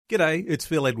G'day, it's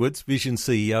Phil Edwards, Vision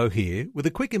CEO here, with a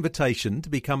quick invitation to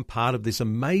become part of this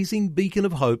amazing beacon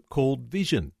of hope called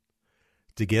Vision.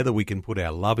 Together we can put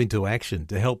our love into action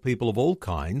to help people of all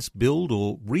kinds build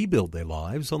or rebuild their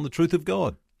lives on the truth of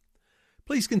God.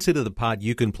 Please consider the part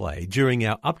you can play during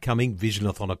our upcoming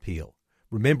Visionathon appeal,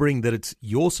 remembering that it's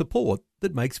your support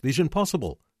that makes Vision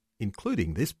possible,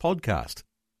 including this podcast.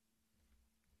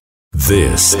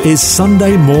 This is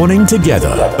Sunday Morning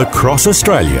Together across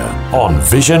Australia on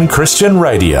Vision Christian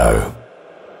Radio.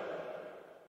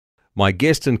 My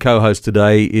guest and co-host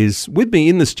today is with me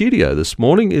in the studio this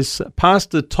morning is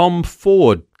Pastor Tom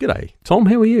Foord. G'day, Tom,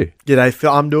 how are you? G'day, Phil.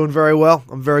 I'm doing very well.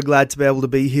 I'm very glad to be able to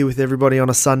be here with everybody on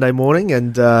a Sunday morning,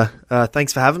 and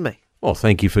thanks for having me. Well,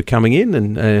 thank you for coming in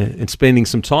and spending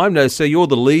some time. Now, so you're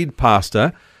the lead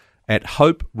pastor at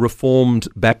Hope Reformed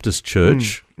Baptist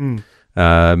Church,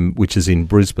 which is in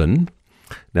Brisbane.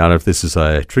 Now, I don't know if this is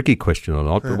a tricky question or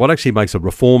not, but what actually makes a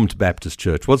Reformed Baptist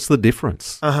church? What's the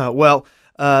difference? Well,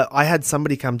 I had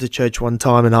somebody come to church one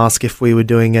time and ask if we were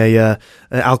doing an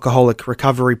alcoholic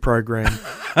recovery program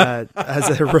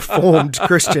as a Reformed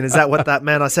Christian. Is that what that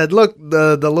meant? I said, look,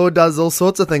 the Lord does all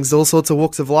sorts of things, all sorts of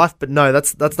walks of life, but no,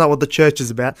 that's not what the church is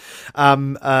about.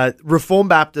 Reformed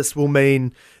Baptist will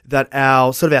mean that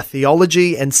our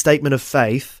theology and statement of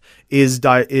faith is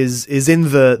in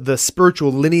the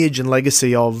spiritual lineage and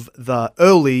legacy of the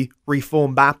early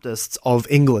Reformed Baptists of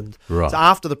England. Right. So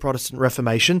after the Protestant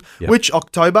Reformation, which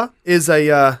October is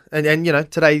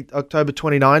today, October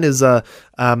 29 is a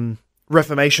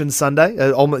Reformation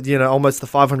Sunday, almost the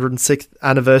 506th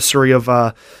anniversary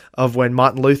of when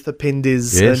Martin Luther pinned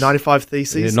his 95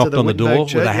 Theses knocked to the on the door Wittenberg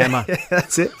Church. with a hammer.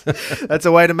 That's it. That's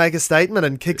a way to make a statement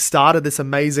and kick-started this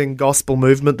amazing gospel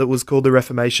movement that was called the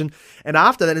Reformation. And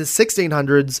after that, in the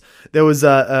 1600s, there was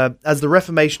as the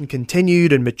Reformation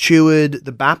continued and matured,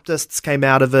 the Baptists came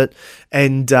out of it,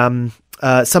 and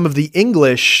some of the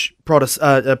English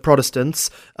Protestants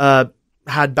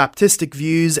had Baptistic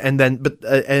views, and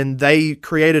they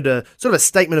created a sort of a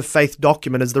statement of faith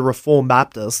document as the Reformed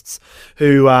Baptists,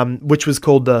 which was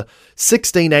called the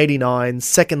 1689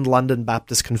 Second London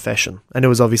Baptist Confession, and it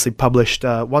was obviously published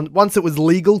once it was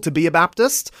legal to be a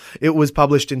Baptist. It was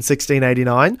published in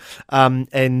 1689,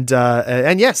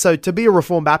 so to be a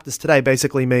Reformed Baptist today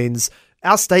basically means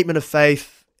our statement of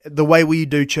faith. The way we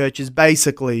do church is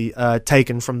basically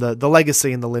taken from the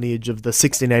legacy and the lineage of the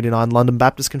 1689 London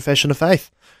Baptist Confession of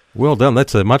Faith. Well done.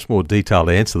 That's a much more detailed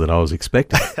answer than I was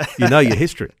expecting. You know your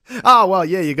history. Oh well,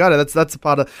 yeah, you got it. That's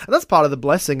part of the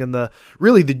blessing and the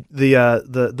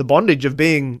bondage of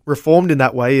being reformed in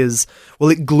that way is, well,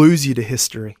 it glues you to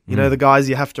history. You know, the guys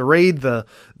you have to read.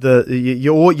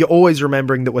 You're always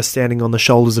remembering that we're standing on the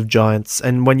shoulders of giants,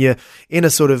 and when you're in a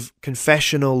sort of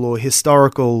confessional or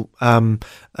historical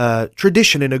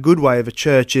tradition in a good way of a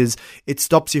church, it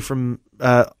stops you from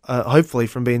hopefully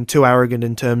from being too arrogant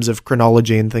in terms of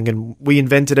chronology and thinking we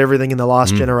invented everything in the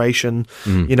last generation.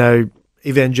 You know,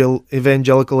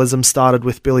 evangelicalism started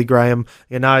with Billy Graham.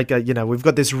 We've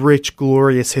got this rich,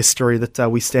 glorious history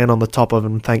that we stand on the top of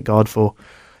and thank God for.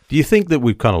 Do you think that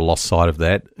we've kind of lost sight of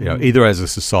that, either as a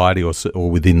society or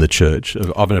within the church,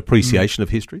 of an appreciation of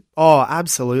history? Oh,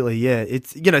 absolutely, yeah.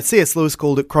 It's C.S. Lewis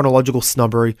called it chronological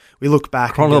snobbery. We look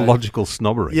back. Chronological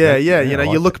snobbery. Yeah.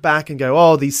 You look back and go,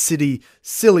 oh, these silly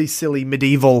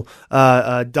medieval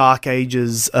dark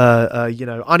ages,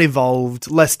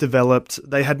 unevolved, less developed.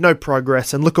 They had no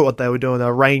progress, and look at what they were doing: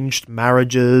 arranged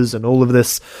marriages and all of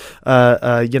this,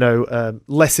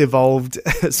 less evolved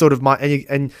sort of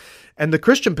And the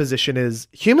Christian position is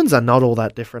humans are not all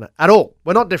that different at all.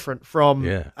 We're not different from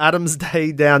Adam's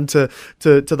day down to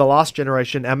the last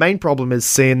generation. Our main problem is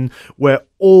sin. We're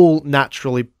all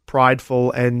naturally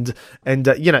prideful, and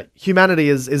humanity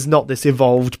is not this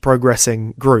evolved,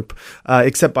 progressing group,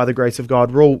 except by the grace of God.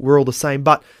 We're all the same.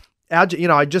 But I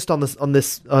just on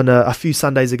a few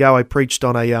Sundays ago, I preached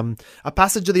on a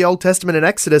passage of the Old Testament in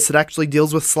Exodus that actually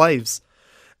deals with slaves,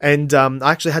 and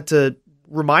I actually had to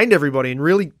remind everybody and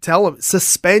really tell them,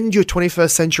 suspend your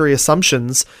 21st century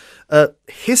assumptions.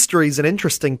 History is an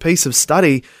interesting piece of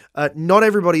study. Not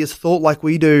everybody has thought like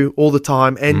we do all the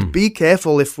time, and be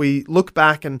careful if we look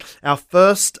back and our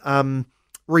first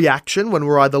reaction when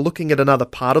we're either looking at another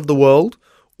part of the world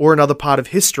or another part of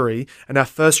history, and our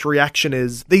first reaction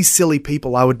is, these silly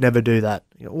people, I would never do that.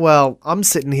 Well, I'm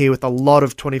sitting here with a lot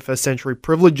of 21st century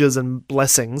privileges and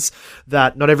blessings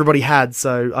that not everybody had,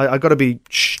 so I got to be...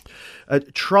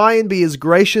 try and be as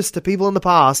gracious to people in the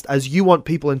past as you want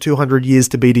people in 200 years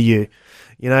to be to you.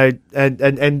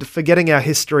 And forgetting our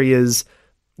history is...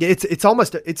 It's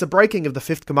a breaking of the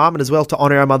fifth commandment as well, to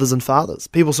honor our mothers and fathers.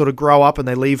 People sort of grow up and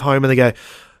they leave home and they go,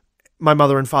 my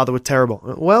mother and father were terrible.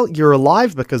 Well, you're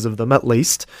alive because of them, at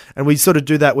least. And we sort of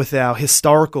do that with our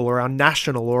historical or our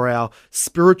national or our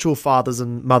spiritual fathers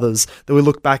and mothers, that we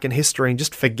look back in history and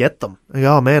just forget them. Like,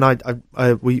 oh man,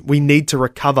 we need to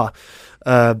recover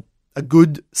a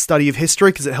good study of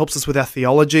history, because it helps us with our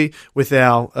theology, with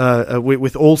our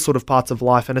with all sort of parts of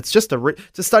life. And it's just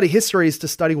to study history is to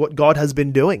study what God has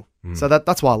been doing. So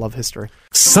that's why I love history.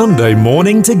 Sunday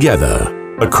morning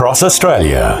together across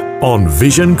Australia on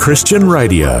Vision Christian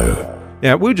Radio.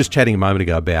 Now, we were just chatting a moment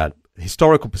ago about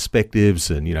historical perspectives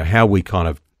and, how we kind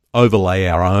of overlay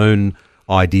our own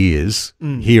ideas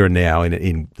here and now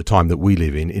in the time that we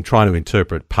live in trying to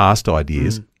interpret past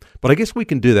ideas. But I guess we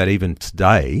can do that even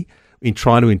today in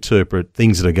trying to interpret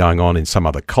things that are going on in some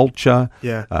other culture.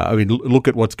 Yeah. Look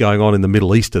at what's going on in the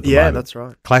Middle East at the moment. Yeah, that's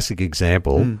right. Classic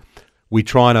example. We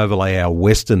try and overlay our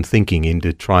Western thinking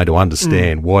into trying to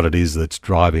understand what it is that's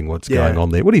driving what's going on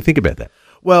there. What do you think about that?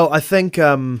 Well, I think,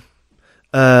 we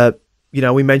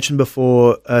mentioned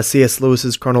before C.S.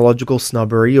 Lewis's chronological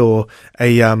snobbery, or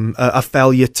a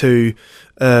failure to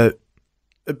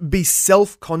be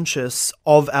self-conscious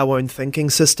of our own thinking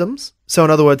systems. So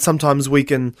in other words, sometimes we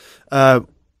can,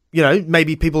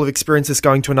 maybe people have experienced this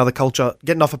going to another culture,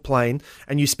 getting off a plane,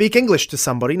 and you speak English to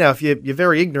somebody. Now, if you're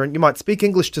very ignorant, you might speak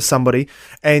English to somebody,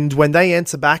 and when they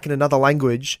answer back in another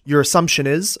language, your assumption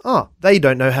is, they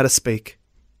don't know how to speak.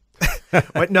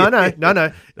 Wait, no.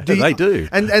 They do.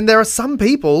 And there are some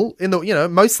people in the,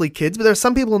 mostly kids, but there are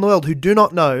some people in the world who do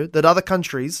not know that other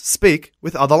countries speak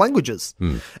with other languages.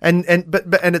 And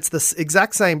it's this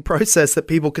exact same process that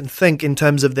people can think in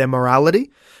terms of their morality,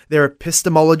 their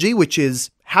epistemology, which is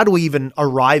how do we even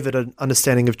arrive at an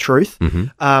understanding of truth,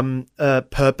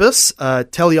 purpose,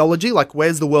 teleology, like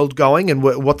where's the world going and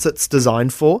what's it's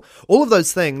designed for. All of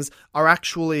those things are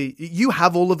actually, you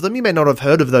have all of them. You may not have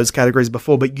heard of those categories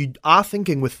before, but you are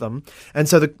thinking with them. And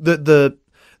so the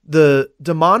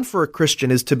demand for a Christian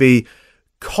is to be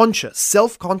conscious,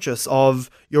 self-conscious of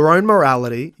your own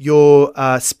morality, your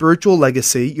spiritual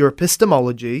legacy, your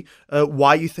epistemology,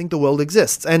 why you think the world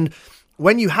exists. And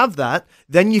when you have that,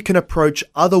 then you can approach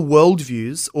other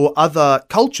worldviews or other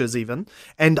cultures even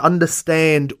and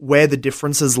understand where the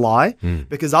differences lie.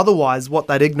 Because otherwise,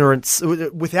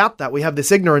 without that, we have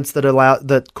this ignorance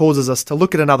that causes us to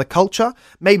look at another culture.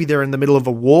 Maybe they're in the middle of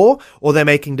a war, or they're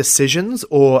making decisions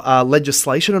or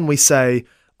legislation, and we say,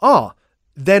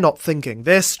 they're not thinking,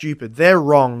 they're stupid, they're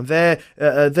wrong,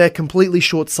 they're completely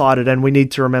short-sighted, and we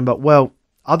need to remember, well,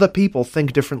 other people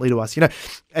think differently to us,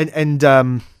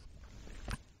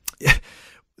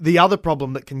 the other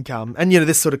problem that can come, and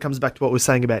this sort of comes back to what we're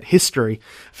saying about history,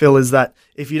 Phil, is that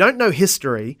if you don't know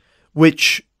history,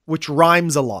 which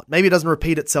rhymes a lot, maybe it doesn't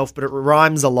repeat itself, but it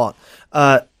rhymes a lot.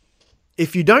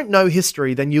 If you don't know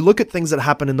history, then you look at things that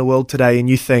happen in the world today and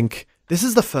you think, this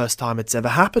is the first time it's ever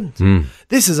happened.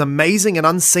 This is amazing and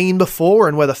unseen before,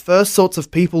 and we're the first sorts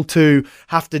of people to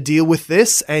have to deal with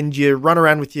this, and you run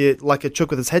around with like a chook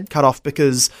with his head cut off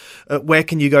because where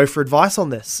can you go for advice on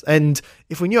this? And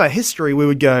if we knew our history, we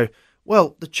would go,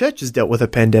 well, the church has dealt with a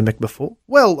pandemic before.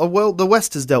 Well, the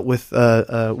West has dealt with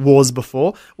wars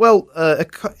before. Well,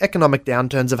 economic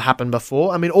downturns have happened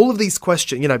before. I mean, all of these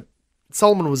questions,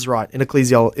 Solomon was right in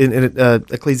Ecclesiastes.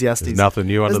 There's nothing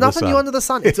new under the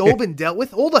sun. It's all been dealt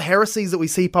with. All the heresies that we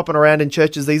see popping around in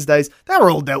churches these days, they were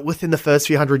all dealt with in the first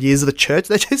few hundred years of the church.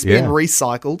 They're just being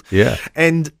recycled. Yeah.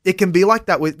 And it can be like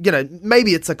that with,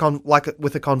 maybe it's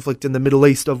with a conflict in the Middle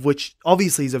East, of which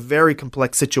obviously is a very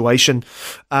complex situation.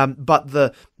 But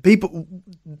the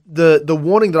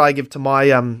warning that I give to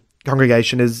my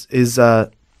congregation is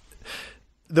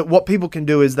that what people can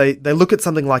do is they look at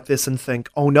something like this and think,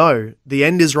 oh no, the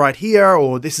end is right here,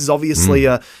 or this is obviously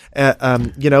an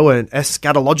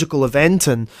eschatological event.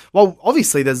 And well,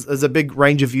 obviously there's a big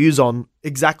range of views on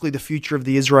exactly the future of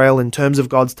the Israel in terms of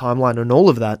God's timeline and all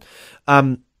of that.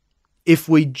 If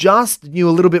we just knew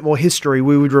a little bit more history,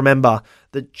 we would remember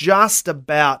that just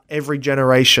about every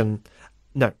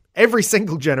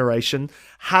single generation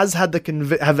has had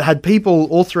have had people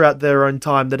all throughout their own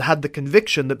time that had the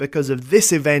conviction that because of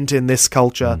this event in this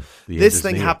culture, this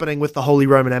thing happening with the Holy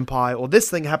Roman Empire, or this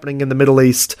thing happening in the Middle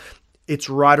East, it's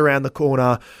right around the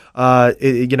corner.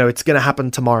 It's going to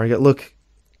happen tomorrow. Look,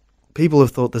 people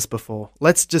have thought this before.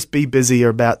 Let's just be busier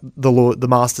about the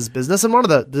master's business. And one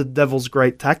of the devil's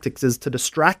great tactics is to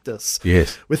distract us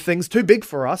with things too big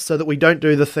for us so that we don't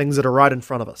do the things that are right in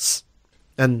front of us.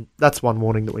 And that's one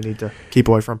warning that we need to keep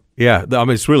away from. Yeah, I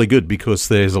mean, it's really good because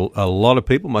there's a lot of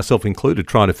people, myself included,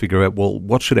 trying to figure out, well,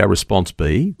 what should our response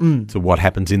be to what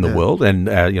happens in the world and,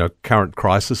 current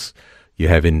crisis you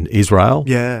have in Israel.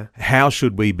 Yeah. How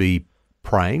should we be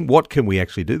praying. What can we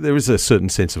actually do? There is a certain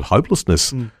sense of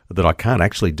hopelessness that I can't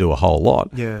actually do a whole lot.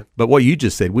 Yeah. But what you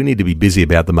just said, we need to be busy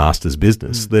about the Master's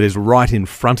business that is right in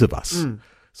front of us.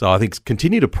 So I think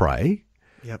continue to pray,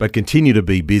 but continue to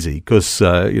be busy because,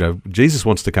 Jesus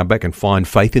wants to come back and find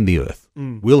faith in the earth.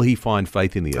 Will he find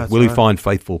faith in the earth? Will he find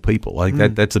faithful people? I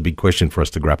think that's a big question for us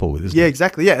to grapple with, isn't it? Yeah,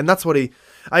 exactly. Yeah, and that's what he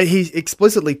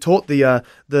explicitly taught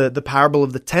the parable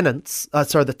of the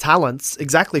talents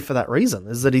exactly for that reason,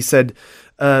 is that he said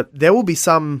there will be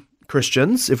some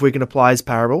Christians, if we can apply his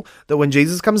parable, that when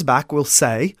Jesus comes back will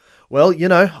say, well,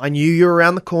 I knew you were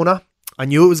around the corner. I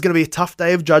knew it was going to be a tough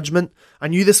day of judgment. I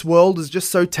knew this world is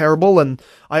just so terrible, and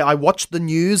I watched the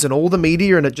news and all the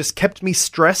media, and it just kept me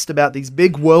stressed about these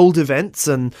big world events,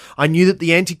 and I knew that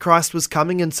the Antichrist was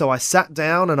coming, and so I sat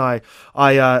down and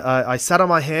I sat on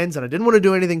my hands, and I didn't want to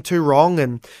do anything too wrong,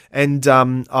 and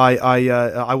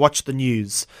I watched the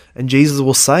news. And Jesus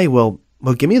will say, well,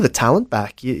 give me the talent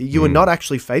back. You were not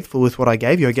actually faithful with what I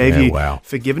gave you. I gave you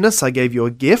forgiveness. I gave you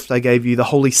a gift. I gave you the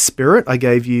Holy Spirit. I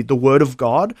gave you the Word of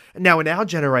God. And now in our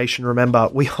generation, remember,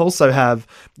 we also have,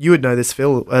 you would know this,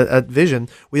 Phil, at Vision,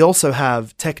 we also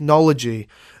have technology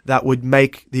that would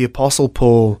make the Apostle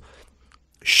Paul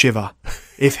shiver.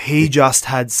 If he just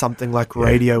had something like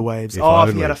radio waves. If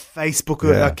he had a Facebook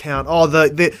account.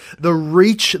 The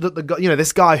reach that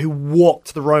this guy who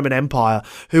walked the Roman Empire,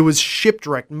 who was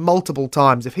shipwrecked multiple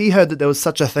times. If he heard that there was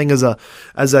such a thing as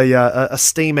a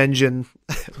steam engine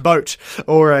boat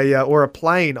or a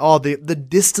plane, the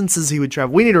distances he would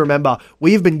travel. We need to remember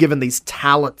we've been given these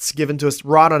talents given to us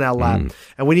right on our lap,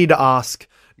 and we need to ask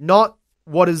not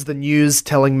what is the news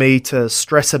telling me to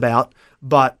stress about,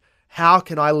 but how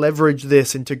can I leverage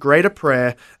this into greater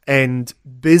prayer and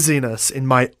busyness in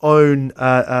my own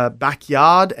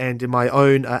backyard and in my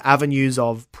own avenues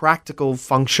of practical,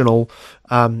 functional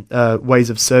ways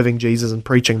of serving Jesus and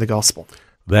preaching the gospel?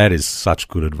 That is such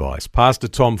good advice. Pastor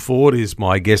Tom Foord is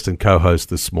my guest and co-host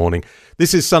this morning.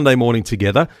 This is Sunday Morning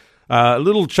Together. A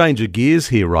little change of gears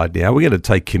here right now. We're going to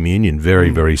take communion very,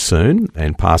 very soon,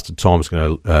 and Pastor Tom's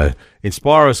going to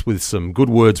inspire us with some good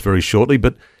words very shortly.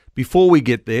 But before we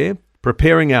get there,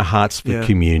 preparing our hearts for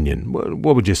communion,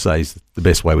 what would you say is the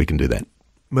best way we can do that?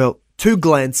 Well, 2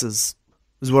 glances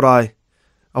is what I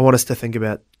want us to think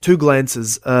about. 2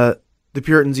 glances. The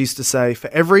Puritans used to say, for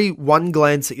every 1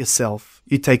 glance at yourself,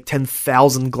 you take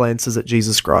 10,000 glances at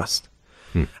Jesus Christ.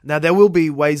 Now, there will be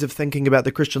ways of thinking about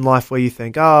the Christian life where you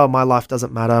think, oh, my life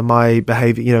doesn't matter, my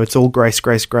behavior, it's all grace,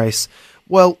 grace, grace.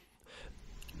 Well,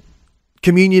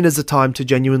 communion is a time to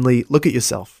genuinely look at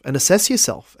yourself and assess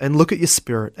yourself and look at your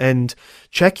spirit and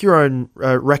check your own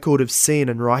record of sin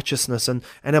and righteousness. And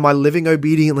am I living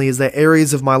obediently? Is there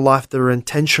areas of my life that are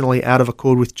intentionally out of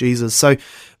accord with Jesus? So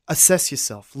assess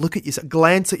yourself, look at yourself,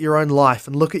 glance at your own life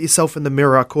and look at yourself in the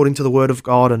mirror according to the Word of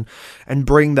God and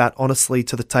bring that honestly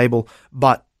to the table.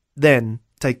 But then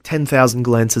take 10,000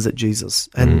 glances at Jesus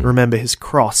and remember his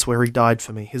cross where he died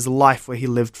for me, his life where he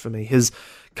lived for me, his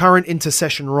current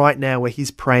intercession right now where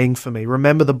he's praying for me.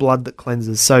 Remember the blood that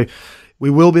cleanses. So we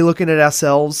will be looking at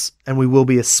ourselves, and we will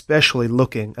be especially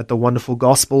looking at the wonderful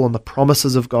gospel and the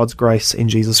promises of God's grace in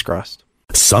Jesus Christ.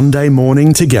 Sunday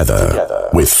Morning Together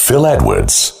with Phil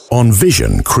Edwards on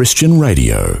Vision Christian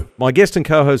Radio. My guest and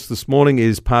co-host this morning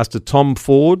is Pastor Tom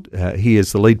Foord. He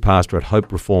is the lead pastor at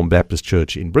Hope Reformed Baptist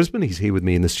Church in Brisbane. He's here with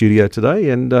me in the studio today,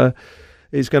 and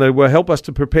he's going to help us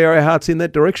to prepare our hearts in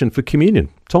that direction for communion.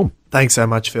 Tom. Thanks so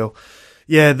much, Phil.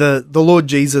 Yeah, the Lord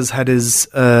Jesus had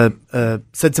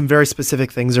said some very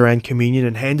specific things around communion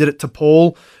and handed it to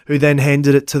Paul, who then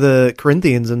handed it to the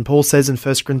Corinthians. And Paul says in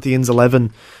 1 Corinthians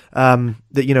 11 that,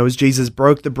 as Jesus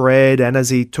broke the bread and as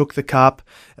he took the cup,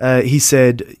 he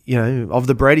said, of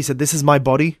the bread, he said, "This is my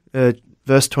body,"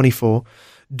 verse 24,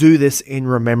 "do this in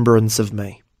remembrance of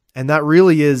me." And that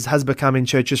really has become in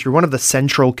church history one of the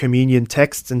central communion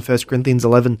texts in 1 Corinthians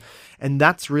 11. And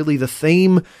that's really the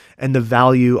theme and the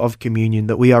value of communion,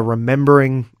 that we are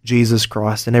remembering Jesus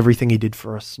Christ and everything he did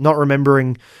for us. Not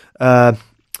remembering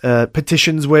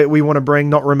petitions where we want to bring,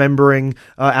 not remembering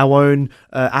our own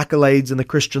accolades in the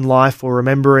Christian life, or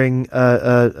remembering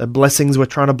blessings we're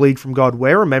trying to bleed from God.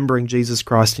 We're remembering Jesus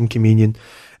Christ in communion.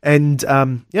 And,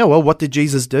 what did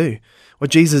Jesus do?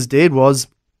 What Jesus did was,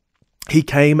 he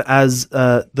came as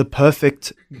the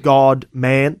perfect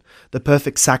God-man, the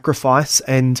perfect sacrifice,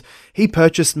 and he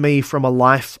purchased me from a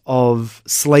life of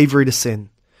slavery to sin.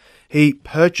 He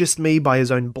purchased me by his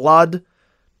own blood,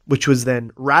 which was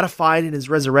then ratified in his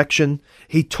resurrection.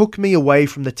 He took me away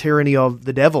from the tyranny of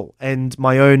the devil and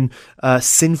my own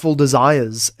sinful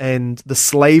desires and the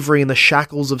slavery and the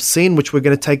shackles of sin, which were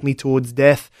going to take me towards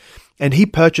death. And he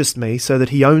purchased me so that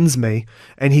he owns me,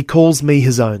 and he calls me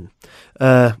his own.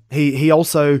 He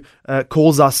also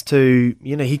calls us to,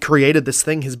 he created this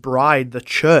thing, his bride, the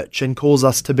church, and calls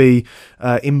us to be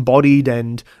embodied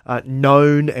and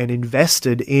known and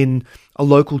invested in a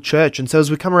local church. And so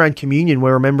as we come around communion,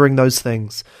 we're remembering those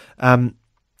things. And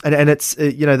it's,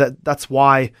 that's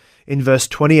why in verse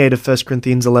 28 of 1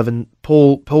 Corinthians 11,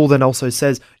 Paul then also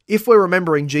says, if we're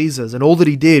remembering Jesus and all that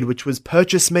he did, which was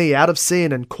purchase me out of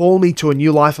sin and call me to a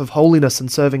new life of holiness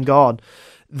and serving God,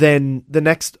 then the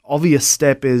next obvious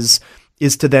step is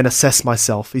to then assess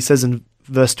myself. He says in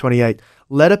verse 28,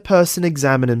 let a person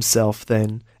examine himself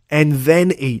then, and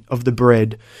then eat of the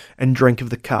bread and drink of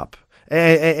the cup.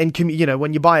 And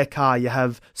when you buy a car, you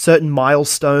have certain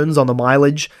milestones on the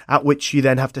mileage at which you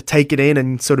then have to take it in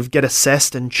and sort of get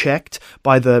assessed and checked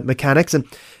by the mechanics.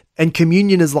 And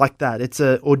communion is like that. It's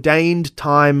an ordained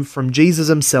time from Jesus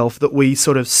himself that we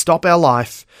sort of stop our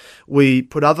life, we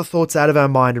put other thoughts out of our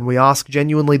mind, and we ask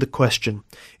genuinely the question,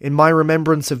 in my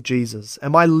remembrance of Jesus,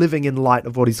 am I living in light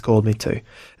of what he's called me to?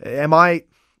 Am I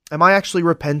actually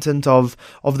repentant of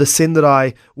the sin that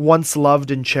I once loved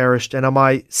and cherished, and am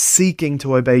I seeking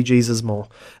to obey Jesus more?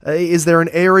 Is there an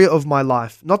area of my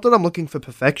life, not that I'm looking for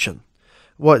perfection,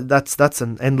 that's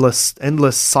an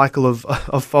endless cycle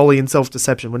of folly and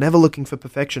self-deception. We're never looking for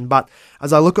perfection. But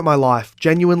as I look at my life,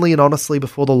 genuinely and honestly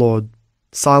before the Lord,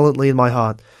 silently in my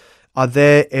heart, are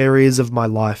there areas of my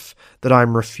life that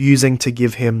I'm refusing to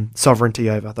give him sovereignty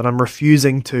over, that I'm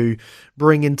refusing to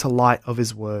bring into light of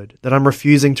his word, that I'm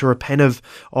refusing to repent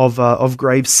of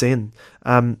grave sin?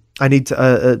 I need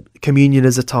to communion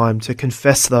is a time to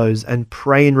confess those and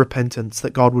pray in repentance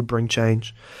that God would bring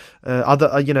change.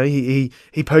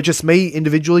 He purchased me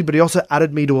individually, but he also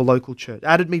added me to a local church,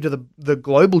 added me to the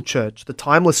global church, the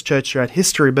timeless church throughout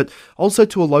history, but also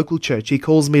to a local church. He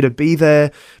calls me to be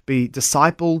there, be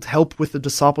discipled, help with the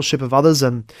discipleship of others,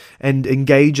 and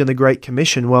engage in the Great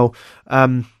Commission. Well,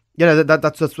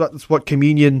 that's what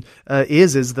communion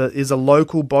is a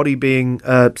local body being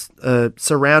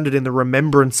surrounded in the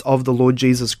remembrance of the Lord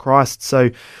Jesus Christ.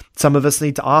 So some of us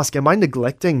need to ask, am I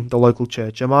neglecting the local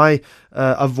church? Am I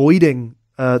avoiding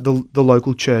the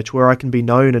local church where I can be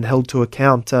known and held to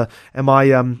account? Am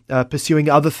I pursuing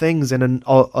other things in an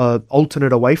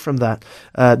alternate away from that?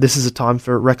 This is a time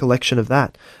for recollection of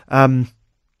that.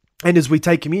 And as we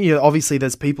take communion, obviously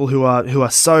there's people who are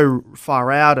so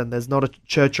far out and there's not a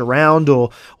church around,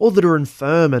 or that are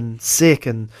infirm and sick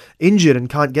and injured and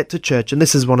can't get to church. And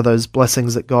this is one of those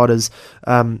blessings that God has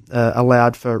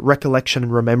allowed for recollection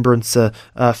and remembrance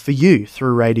for you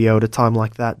through radio at a time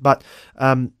like that. But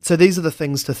so these are the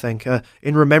things to think.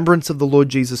 In remembrance of the Lord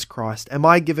Jesus Christ, am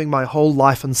I giving my whole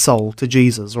life and soul to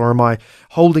Jesus, or am I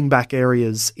holding back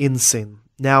areas in sin?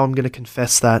 Now I'm going to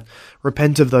confess that,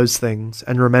 repent of those things,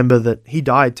 and remember that he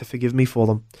died to forgive me for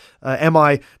them. Am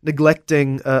I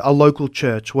neglecting a local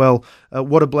church? Well,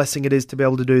 what a blessing it is to be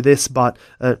able to do this, but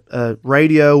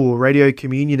radio or radio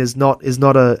communion is not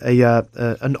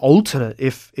an alternate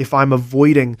if I'm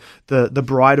avoiding the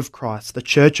bride of Christ, the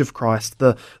church of Christ,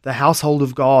 the household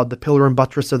of God, the pillar and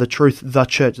buttress of the truth, the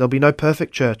church. There'll be no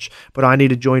perfect church, but I need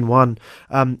to join one.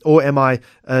 Or am I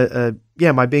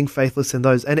being faithless in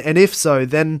those? And if so,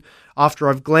 then after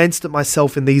I've glanced at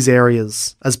myself in these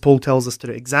areas, as Paul tells us to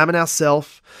do, examine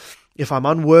ourselves. If I'm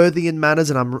unworthy in manners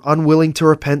and I'm unwilling to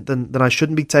repent, then I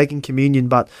shouldn't be taking communion.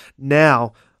 But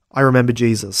now I remember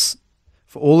Jesus.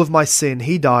 For all of my sin,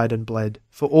 he died and bled.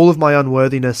 For all of my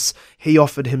unworthiness, he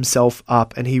offered himself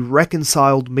up, and he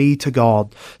reconciled me to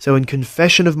God. So in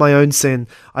confession of my own sin,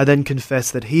 I then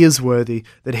confess that he is worthy,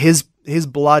 that his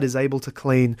blood is able to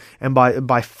clean, and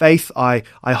by faith I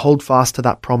hold fast to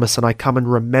that promise, and I come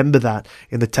and remember that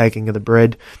in the taking of the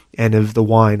bread and of the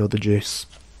wine or the juice.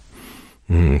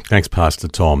 Thanks, Pastor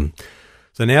Tom.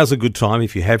 So now's a good time,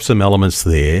 if you have some elements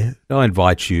there, I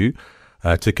invite you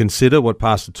to consider what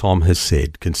Pastor Tom has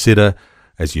said. Consider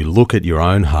as you look at your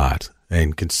own heart,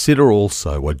 and consider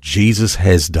also what Jesus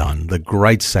has done, the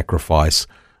great sacrifice,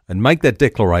 and make that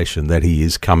declaration that he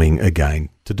is coming again.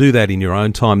 To do that in your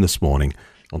own time this morning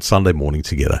on Sunday Morning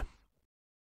Together.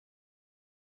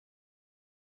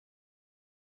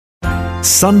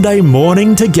 Sunday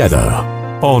Morning Together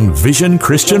on Vision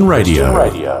Christian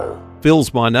Radio.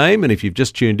 Phil's my name, and if you've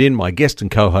just tuned in, my guest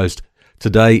and co-host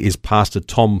today is Pastor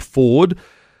Tom Foord.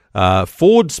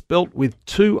 Foord spelt with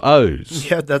 2 O's.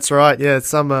 Yeah, that's right. Yeah,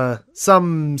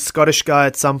 some Scottish guy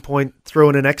at some point threw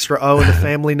in an extra O in the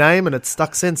family name, and it's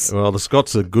stuck since. Well, the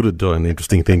Scots are good at doing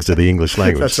interesting things to the English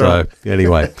language. That's right.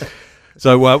 Anyway,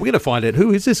 so we're going to find out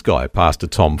who is this guy, Pastor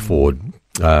Tom Foord,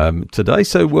 today.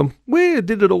 So where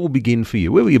did it all begin for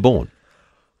you? Where were you born?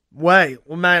 Well,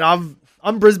 mate,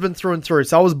 I'm Brisbane through and through.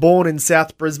 So I was born in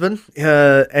South Brisbane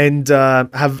and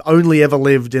have only ever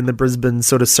lived in the Brisbane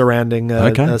sort of surrounding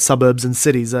suburbs and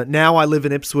cities. Now I live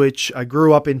in Ipswich. I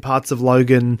grew up in parts of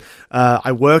Logan.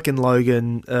 I work in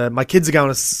Logan. My kids are going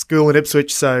to school in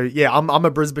Ipswich. So, yeah, I'm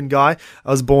a Brisbane guy.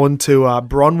 I was born to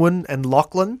Bronwyn and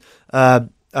Lachlan,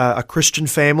 a Christian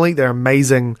family. They're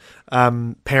amazing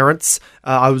parents.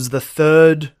 I was the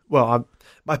third. Well,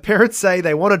 my parents say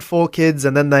they wanted 4 kids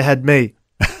and then they had me.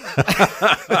 And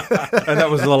that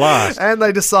was the last. And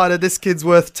they decided this kid's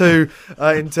worth 2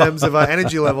 in terms of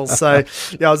energy levels. So,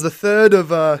 yeah, I was the third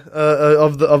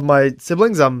of my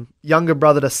siblings. I'm younger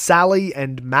brother to Sally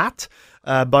and Matt,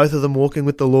 both of them walking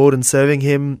with the Lord and serving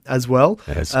Him as well.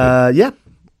 Yeah,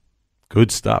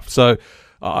 good stuff. So,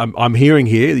 I'm hearing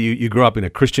here you grew up in a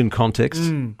Christian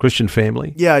context, Christian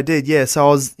family. Yeah, I did. Yeah, so I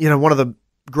was, one of the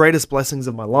greatest blessings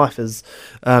of my life is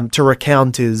to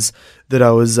recount is that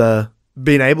I was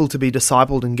being able to be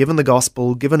discipled and given the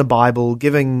gospel, given a Bible,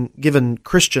 given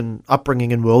Christian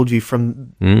upbringing and worldview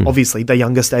from obviously the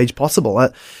youngest age possible.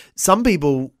 Some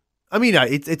people,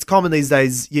 it's common these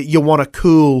days. You want a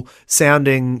cool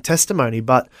sounding testimony,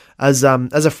 but as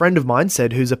a friend of mine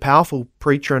said, who's a powerful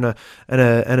preacher and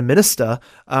a minister,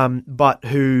 but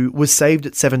who was saved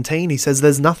at 17, he says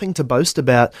there's nothing to boast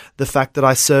about the fact that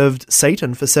I served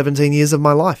Satan for 17 years of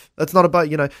my life. That's not about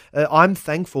I'm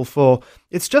thankful for.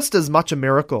 It's just as much a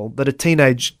miracle that a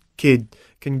teenage kid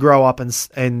can grow up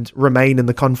and remain in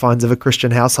the confines of a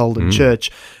Christian household and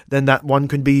church, then that one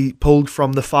could be pulled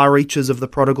from the far reaches of the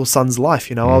prodigal son's life.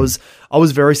 I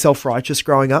was very self-righteous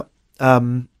growing up.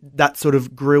 That sort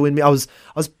of grew in me. I was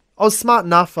smart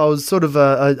enough. I was sort of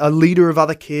a leader of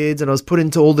other kids, and I was put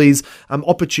into all these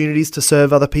opportunities to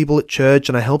serve other people at church,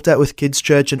 and I helped out with kids'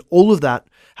 church, and all of that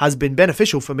has been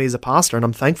beneficial for me as a pastor, and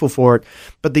I'm thankful for it.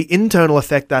 But the internal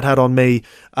effect that had on me,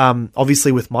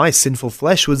 obviously with my sinful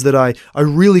flesh, was that I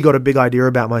really got a big idea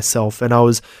about myself, and I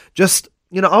was just,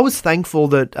 I was thankful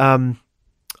that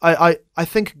I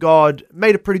think God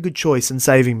made a pretty good choice in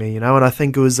saving me, and I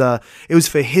think it was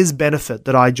for His benefit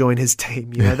that I joined His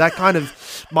team. That kind of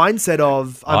mindset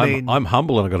of, I'm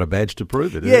humble and I've got a badge to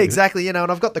prove it. Yeah, exactly. And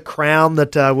I've got the crown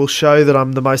that will show that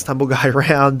I'm the most humble guy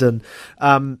around. And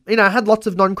I had lots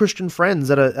of non-Christian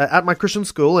friends at my Christian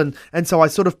school, and so I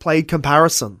sort of played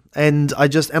comparison. And I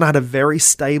had a very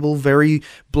stable, very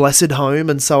blessed home,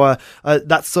 and so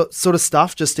that sort of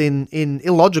stuff just in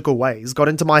illogical ways got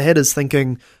into my head as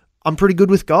thinking, I'm pretty good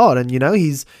with God, and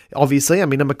He's obviously.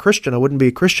 I'm a Christian. I wouldn't be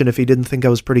a Christian if He didn't think I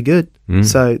was pretty good.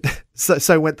 So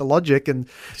went the logic, and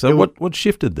so what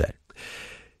shifted that?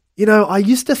 I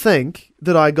used to think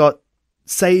that I got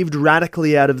saved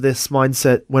radically out of this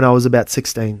mindset when I was about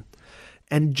 16,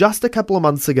 and just a couple of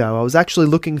months ago, I was actually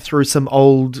looking through some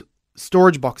old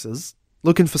storage boxes,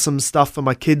 looking for some stuff for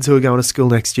my kids who are going to school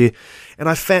next year. And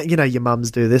I found, your mums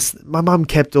do this. My mum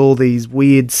kept all these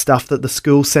weird stuff that the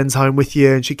school sends home with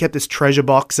you, and she kept this treasure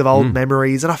box of old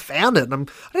memories, and I found it, and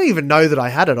I didn't even know that I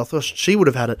had it. I thought she would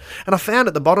have had it. And I found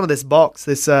at the bottom of this box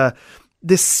this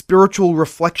spiritual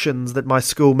reflections that my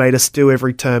school made us do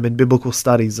every term in biblical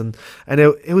studies. And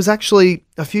it was actually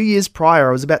a few years prior.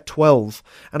 I was about 12,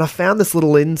 and I found this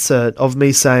little insert of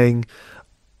me saying,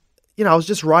 I was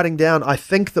just writing down, I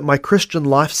think that my Christian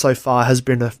life so far I've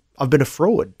been a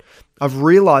fraud. I've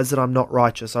realized that I'm not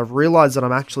righteous. I've realized that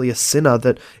I'm actually a sinner,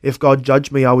 that if God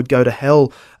judged me, I would go to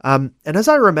hell. And as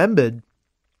I remembered,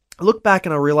 I looked back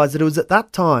and I realized that it was at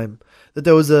that time that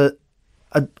there was a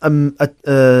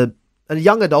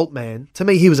young adult man. To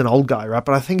me, he was an old guy, right?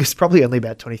 But I think he's probably only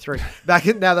about 23.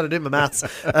 Now that I did my maths.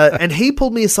 And he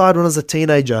pulled me aside when I was a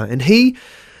teenager, and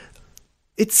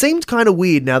it seemed kind of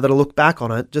weird now that I look back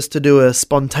on it, just to do a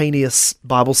spontaneous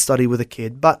Bible study with a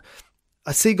kid. But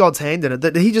I see God's hand in it.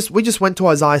 That we just went to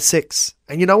Isaiah 6,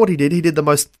 and you know what he did? He did the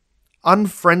most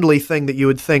unfriendly thing that you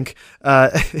would think.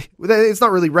 It's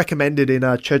not really recommended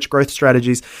in church growth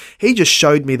strategies. He just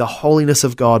showed me the holiness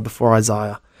of God before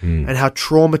Isaiah. And how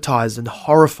traumatized and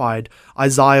horrified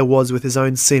Isaiah was with his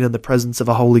own sin in the presence of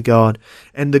a holy God.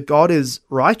 And that God is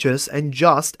righteous and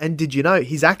just, and did you know,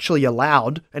 He's actually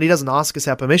allowed, and He doesn't ask us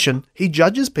our permission, He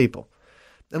judges people.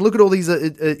 And look at all these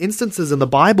instances in the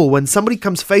Bible when somebody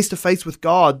comes face to face with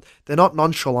God, they're not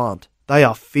nonchalant. They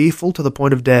are fearful to the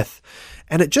point of death.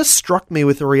 And it just struck me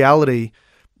with the reality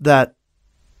that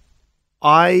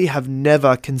I have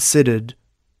never considered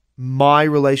my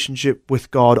relationship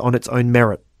with God on its own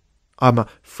merit. I'm a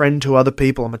friend to other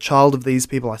people. I'm a child of these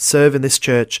people. I serve in this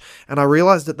church. And I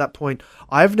realized at that point,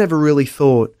 I've never really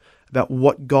thought about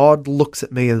what God looks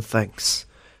at me and thinks.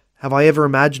 have I ever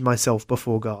imagined myself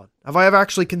before God? Have I ever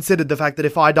actually considered the fact that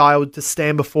if I die, I would to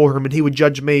stand before him and he would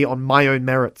judge me on my own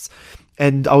merits?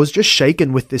 And I was just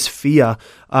shaken with this fear.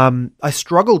 I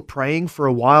struggled praying for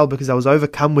a while because I was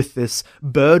overcome with this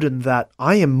burden that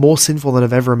I am more sinful than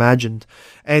I've ever imagined.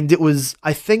 And it was,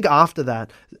 I think after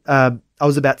that, I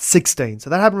was about 16.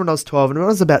 So that happened when I was 12. And when I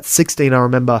was about 16, I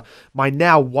remember my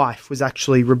now wife was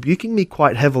actually rebuking me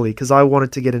quite heavily because I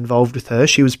wanted to get involved with her.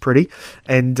 She was pretty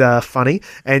and funny.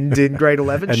 And in grade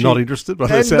 11, and not interested.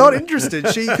 And not interested.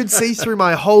 She could see through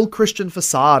my whole Christian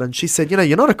facade. And she said,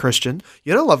 you're not a Christian.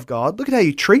 You don't love God. Look at how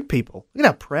you treat people. Look at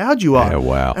how proud you are. Yeah,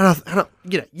 wow. And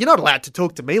you're not allowed to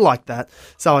talk to me like that.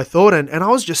 So I thought, and I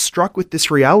was just struck with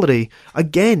this reality.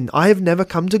 Again, I have never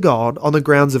come to God on the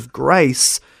grounds of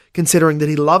grace, considering that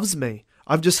he loves me.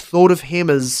 I've just thought of him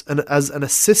as an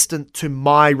assistant to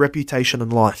my reputation in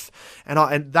life.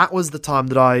 And that was the time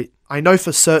that I know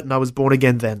for certain I was born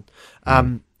again then.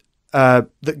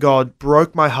 That God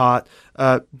broke my heart,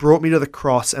 brought me to the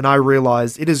cross, and I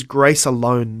realized it is grace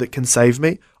alone that can save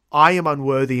me. I am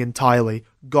unworthy entirely.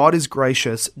 God is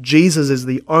gracious. Jesus is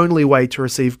the only way to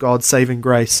receive God's saving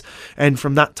grace. And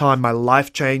from that time, my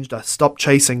life changed. I stopped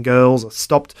chasing girls. I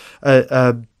stopped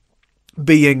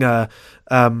being a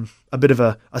bit of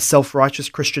a self-righteous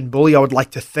Christian bully. I would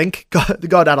like to think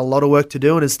God had a lot of work to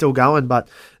do and is still going, but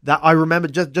that I remember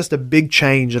just a big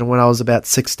change when I was about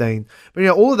 16. But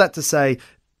all of that to say,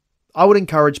 I would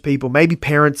encourage people, maybe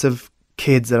parents of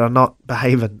kids that are not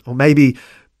behaving, or maybe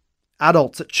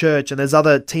adults at church and there's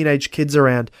other teenage kids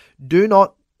around, do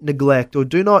not neglect or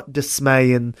do not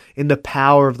dismay in the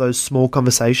power of those small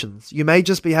conversations. You may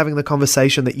just be having the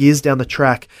conversation that years down the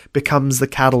track becomes the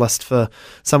catalyst for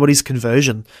somebody's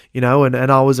conversion, and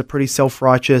I was a pretty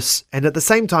self-righteous and at the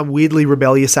same time weirdly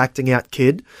rebellious acting out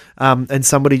kid, and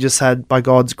somebody just had, by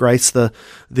God's grace, the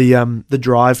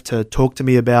drive to talk to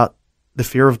me about the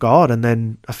fear of God, and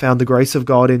then I found the grace of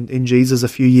God in Jesus a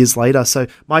few years later. So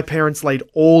my parents laid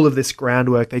all of this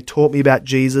groundwork. They taught me about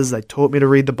Jesus. They taught me to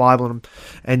read the Bible,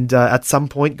 and at some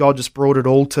point, God just brought it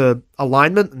all to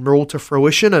alignment and all to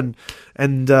fruition,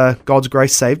 and God's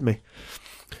grace saved me.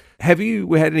 Have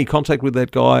you had any contact with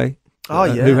that guy? Oh,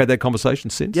 yeah. Who had that conversation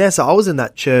since? Yeah, so I was in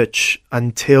that church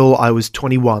until I was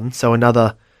 21, so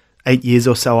another 8 years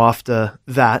or so after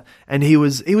that, and he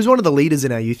was one of the leaders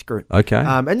in our youth group. Okay,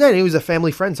 and then he was a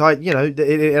family friend. So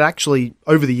it actually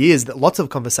over the years that lots of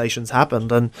conversations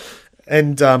happened,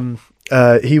 and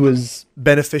he was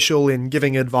beneficial in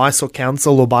giving advice or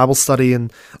counsel or Bible study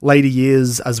in later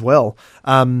years as well.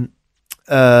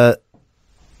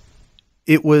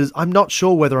 It was, I'm not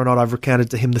sure whether or not I've recounted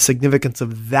to him the significance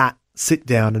of that sit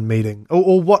down and meeting,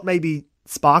 or what maybe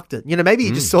sparked it. Maybe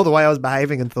he just saw the way I was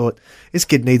behaving and thought, this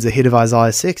kid needs a hit of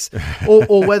Isaiah 6.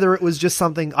 or whether it was just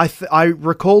something, I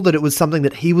recall that it was something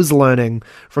that he was learning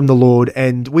from the Lord,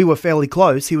 and we were fairly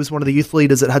close. He was one of the youth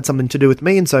leaders that had something to do with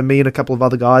me, and so me and a couple of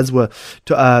other guys were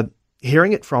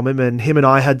hearing it from him, and him and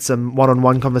I had some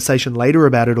one-on-one conversation later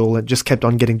about it all. It just kept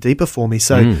on getting deeper for me.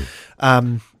 So,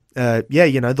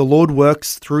 the Lord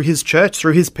works through his church,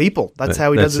 through his people. That's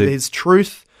how he does it. His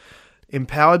truth,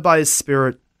 empowered by his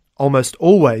Spirit, almost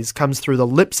always comes through the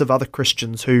lips of other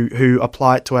Christians who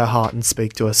apply it to our heart and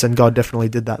speak to us, and God definitely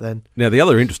did that then. Now, the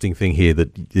other interesting thing here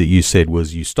that you said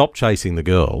was you stopped chasing the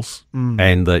girls,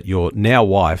 and that your now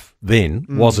wife then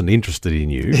wasn't interested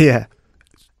in you. Yeah.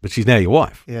 But she's now your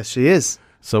wife. Yes, she is.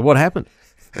 So what happened?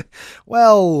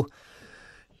 Well,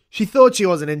 she thought she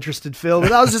wasn't interested, Phil,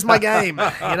 but that was just my game.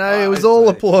 It was all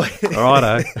a ploy. All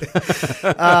right,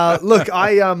 look,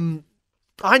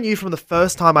 I knew from the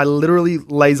first time I literally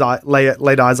laid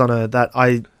eyes on her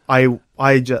that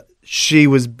she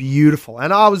was beautiful.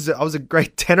 And I was a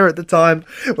grade 10er at the time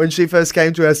when she first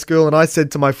came to our school, and I said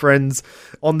to my friends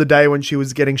on the day when she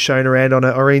was getting shown around on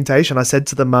her orientation, I said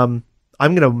to them, I'm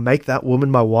going to make that woman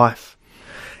my wife.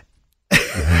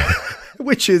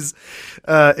 Which is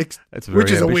a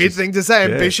weird thing to say,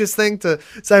 ambitious thing to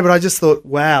say, but I just thought,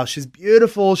 wow, she's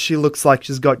beautiful. She looks like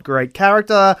she's got great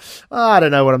character. I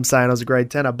don't know what I'm saying. I was a grade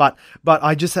 10er, but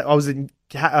I was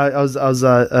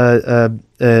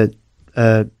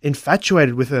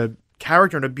infatuated with her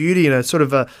character and her beauty and her sort of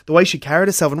the way she carried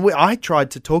herself. And I tried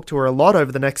to talk to her a lot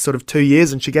over the next sort of 2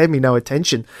 years, and she gave me no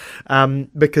attention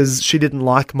because she didn't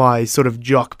like my sort of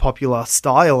jock popular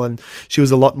style, and she was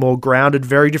a lot more grounded,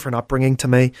 very different upbringing to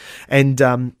me. And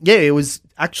it was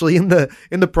actually in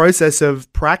the process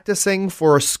of practicing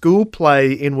for a school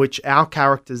play in which our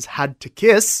characters had to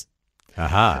kiss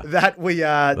that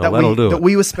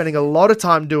we were spending a lot of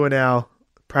time doing our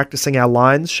practicing our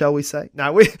lines, shall we say.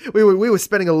 No, we were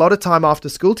spending a lot of time after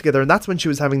school together, and that's when she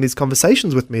was having these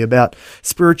conversations with me about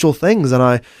spiritual things,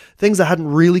 and things I hadn't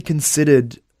really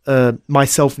considered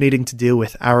myself needing to deal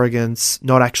with: arrogance,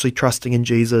 not actually trusting in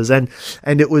Jesus.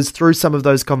 And it was through some of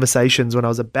those conversations when I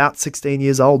was about 16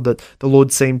 years old that the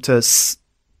Lord seemed to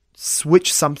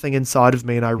switch something inside of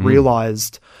me, and I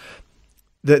realized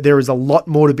that there is a lot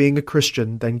more to being a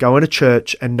Christian than going to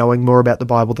church and knowing more about the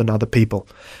Bible than other people.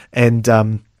 And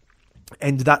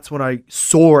that's when I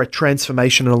saw a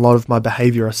transformation in a lot of my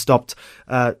behavior. I stopped,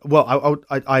 I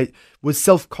was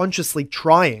self-consciously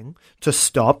trying to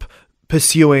stop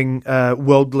pursuing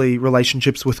worldly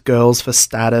relationships with girls for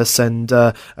status, and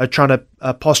trying to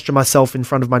posture myself in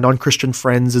front of my non-Christian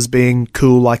friends as being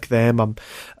cool like them.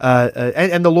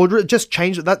 And the Lord just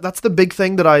changed it. That's the big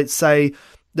thing that I say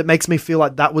that makes me feel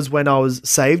like that was when I was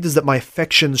saved, is that my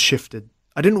affections shifted.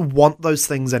 I didn't want those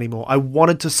things anymore. I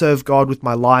wanted to serve God with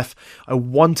my life. I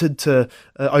wanted to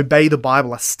obey the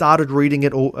Bible. I started reading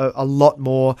it a lot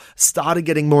more, started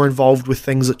getting more involved with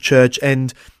things at church.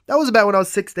 And that was about when I was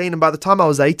 16. And by the time I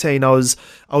was 18, I was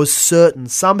certain,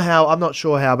 somehow, I'm not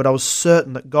sure how, but I was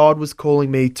certain that God was calling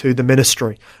me to the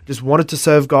ministry. I just wanted to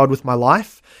serve God with my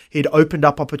life. He'd opened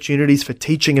up opportunities for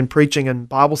teaching and preaching and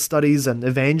Bible studies and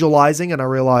evangelizing. And I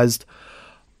realized,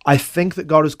 I think that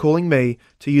God is calling me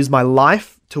to use my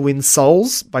life to win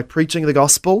souls by preaching the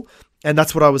gospel. And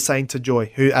that's what I was saying to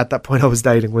Joy, who at that point I was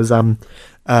dating, was,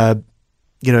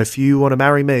 if you want to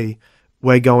marry me,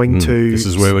 we're going to... This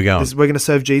is where we're going. We're going to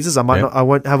serve Jesus. I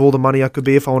won't have all the money I could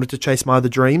be if I wanted to chase my other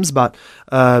dreams, but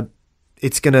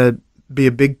it's going to be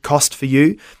a big cost for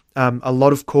you. A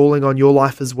lot of calling on your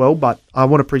life as well, but I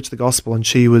want to preach the gospel. And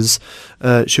she was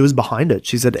behind it.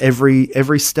 She said,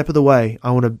 every step of the way,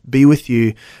 I want to be with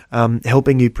you,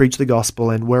 helping you preach the gospel,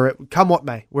 and come what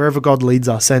may, wherever God leads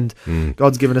us. And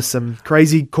God's given us some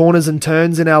crazy corners and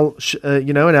turns in our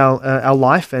our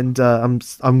life, and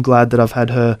I'm glad that I've had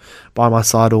her by my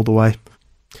side all the way.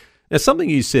 Now, something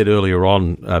you said earlier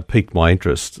on piqued my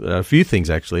interest. A few things,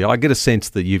 actually. I get a sense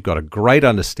that you've got a great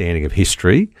understanding of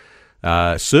history,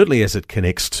 certainly as it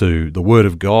connects to the Word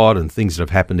of God and things that have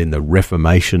happened in the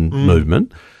Reformation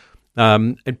movement.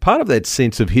 And part of that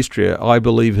sense of history, I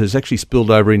believe, has actually spilled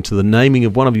over into the naming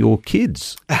of one of your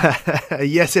kids.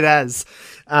 Yes, it has.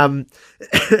 My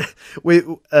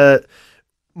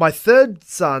third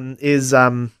son is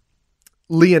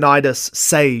Leonidas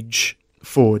Sage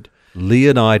Foord.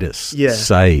 Leonidas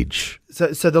Sage.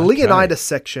 So the Leonidas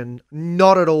section,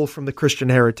 not at all from the Christian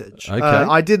heritage. Okay.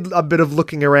 I did a bit of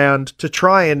looking around to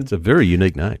try and... It's a very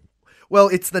unique name. Well,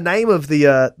 it's the name of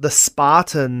the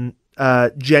Spartan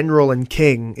general and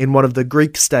king in one of the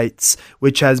Greek states,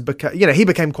 which has become... he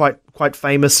became quite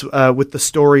famous with the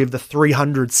story of the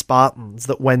 300 Spartans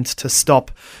that went to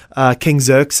stop King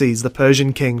Xerxes, the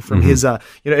Persian king, from his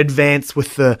advance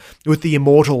with the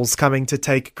immortals coming to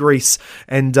take Greece.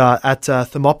 And at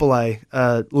Thermopylae,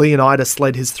 Leonidas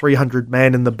led his 300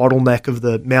 men in the bottleneck of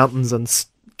the mountains and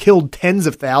killed tens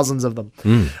of thousands of them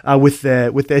with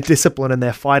their discipline and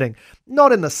their fighting.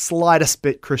 Not in the slightest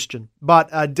bit Christian,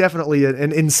 but definitely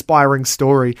an inspiring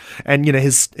story. And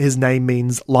his name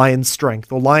means lion's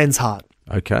strength or lion's heart.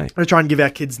 Okay. I try and give our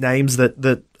kids names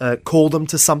that call them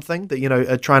to something,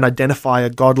 that try and identify a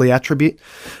godly attribute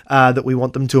that we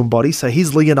want them to embody. So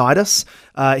he's Leonidas.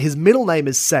 His middle name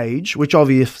is Sage, which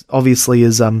obviously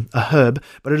is a herb,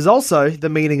 but it is also the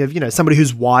meaning of somebody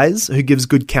who's wise, who gives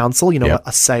good counsel.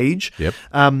 A sage. Yep.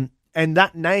 And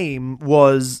that name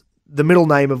was the middle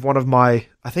name of one of my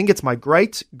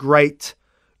great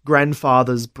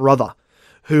grandfather's brother,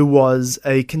 who was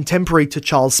a contemporary to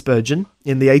Charles Spurgeon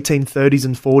in the 1830s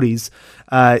and 40s.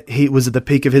 He was at the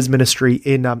peak of his ministry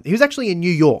he was actually in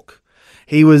New York.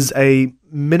 He was a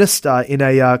minister in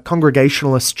a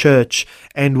Congregationalist church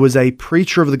and was a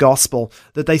preacher of the gospel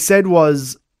that they said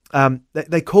was,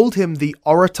 they called him the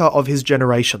orator of his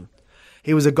generation.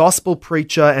 He was a gospel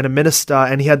preacher and a minister,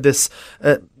 and he had this...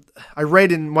 I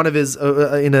read in one of his,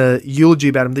 in a eulogy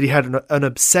about him, that he had an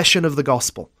obsession of the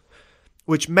gospel,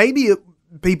 which maybe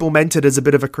people meant it as a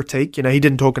bit of a critique. He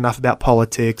didn't talk enough about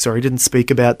politics, or he didn't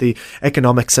speak about the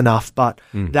economics enough, but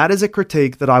that is a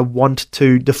critique that I want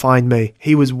to define me.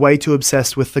 He was way too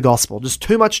obsessed with the gospel. Just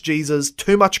too much Jesus,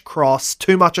 too much cross,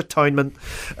 too much atonement.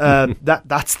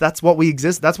 That's what we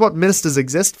exist. That's what ministers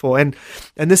exist for. And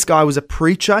this guy was a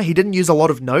preacher. He didn't use a lot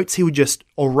of notes. He would just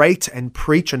orate and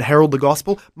preach and herald the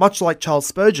gospel, much like Charles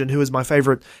Spurgeon, who is my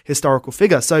favorite historical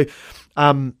figure. So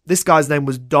this guy's name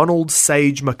was Donald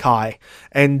Sage Mackay.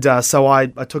 And so I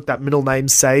took that middle name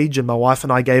Sage, and my wife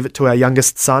and I gave it to our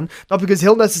youngest son, not because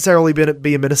he'll necessarily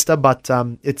be a minister, but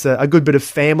it's a good bit of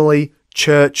family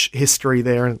church history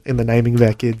there in the naming of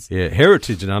our kids. Yeah,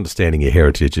 heritage and understanding your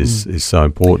heritage is so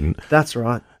important. That's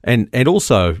right. And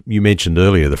also, you mentioned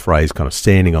earlier the phrase kind of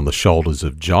standing on the shoulders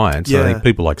of giants. Yeah. I think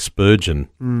people like Spurgeon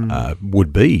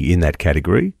would be in that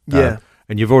category. Yeah.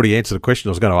 And you've already answered the question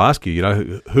I was going to ask you. You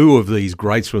know, who of these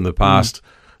greats from the past,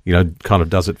 kind of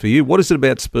does it for you? What is it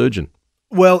about Spurgeon?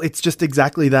 Well, it's just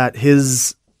exactly that.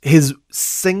 His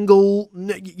single,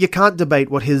 you can't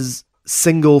debate what his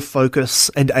single focus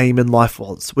and aim in life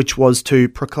was, which was to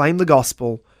proclaim the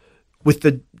gospel with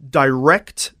the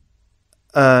direct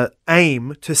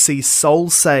aim to see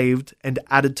souls saved and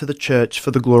added to the church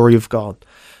for the glory of God.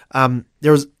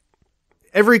 There's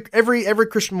every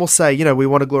Christian will say, we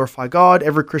want to glorify God.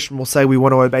 Every Christian will say we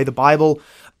want to obey the Bible.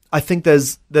 I think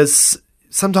there's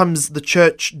sometimes the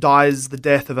church dies the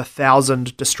death of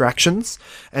 1,000 distractions,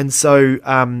 and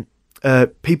so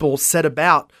people set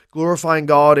about glorifying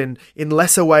God in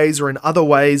lesser ways or in other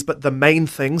ways, but the main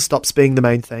thing stops being the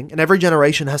main thing. And every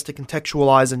generation has to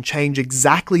contextualize and change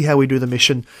exactly how we do the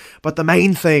mission, but the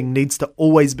main thing needs to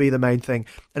always be the main thing.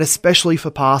 And especially for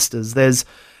pastors, there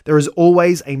is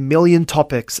always a million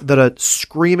topics that are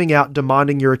screaming out,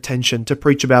 demanding your attention to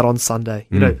preach about on Sunday.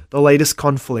 The latest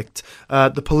conflict,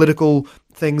 the political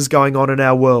things going on in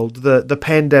our world, the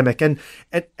pandemic, and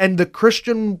the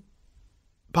Christian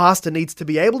pastor needs to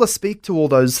be able to speak to all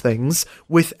those things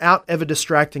without ever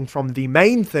distracting from the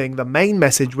main thing, the main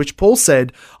message, which Paul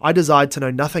said, I desired to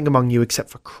know nothing among you except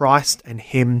for Christ and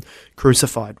him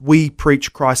crucified. We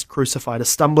preach Christ crucified, a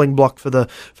stumbling block for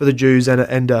the Jews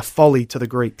and a folly to the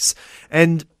Greeks.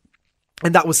 And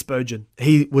that was Spurgeon.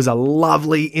 He was a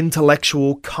lovely,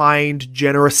 intellectual, kind,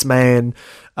 generous man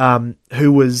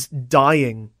who was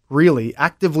dying, really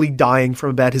actively dying from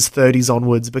about his 30s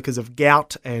onwards because of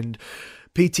gout and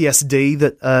PTSD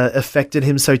that affected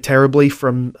him so terribly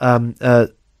from a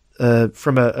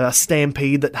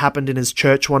stampede that happened in his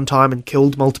church one time and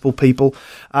killed multiple people.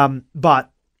 But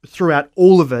throughout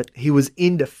all of it, he was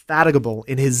indefatigable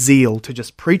in his zeal to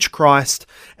just preach Christ.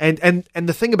 And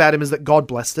the thing about him is that God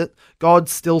blessed it. God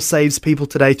still saves people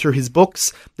today through his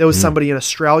books. There was somebody in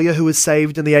Australia who was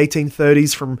saved in the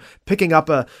 1830s from picking up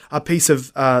a piece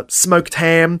of smoked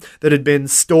ham that had been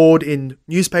stored in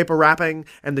newspaper wrapping,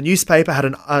 and the newspaper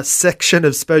had a section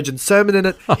of Spurgeon's sermon in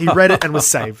it. He read it and was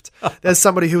saved. There's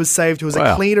somebody who was saved who was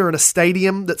a cleaner in a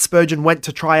stadium that Spurgeon went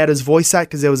to try out his voice at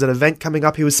because there was an event coming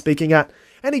up he was speaking at.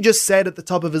 And he just said at the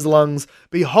top of his lungs,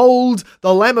 "Behold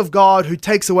the Lamb of God who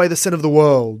takes away the sin of the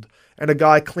world." And a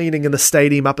guy cleaning in the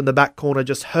stadium up in the back corner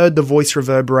just heard the voice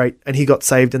reverberate, and he got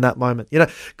saved in that moment.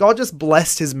 God just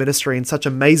blessed his ministry in such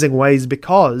amazing ways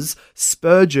because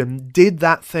Spurgeon did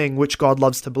that thing which God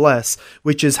loves to bless,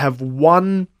 which is have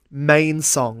one main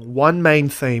song, one main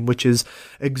theme, which is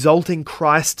exalting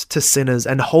Christ to sinners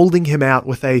and holding him out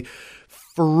with a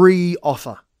free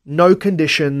offer. No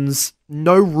conditions,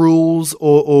 no rules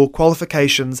or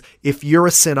qualifications. If you're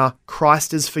a sinner,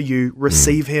 Christ is for you.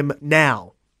 Receive him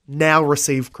now. Now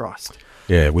receive Christ.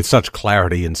 Yeah, with such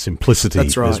clarity and simplicity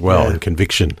as well, and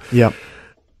conviction. Yeah.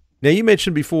 Now, you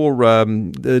mentioned before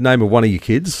the name of one of your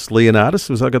kids, Leonidas.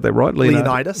 I got that right?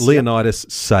 Leonidas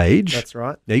Sage. That's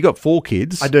right. Now, you got 4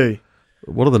 kids. I do.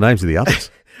 What are the names of the others?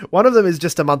 One of them is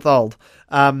just a month old.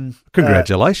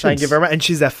 Congratulations. Thank you very much. And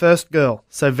she's our first girl.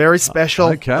 So very special.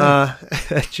 Okay.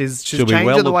 She's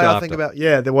changing the way I think about...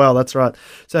 Yeah, well, that's right.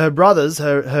 So her brothers,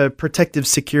 her protective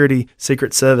security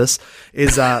secret service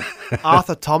is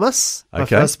Arthur Thomas, my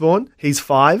firstborn. He's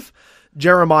 5.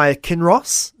 Jeremiah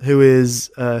Kinross, who is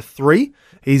 3.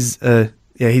 He's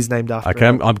named after. Okay,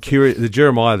 I'm curious. The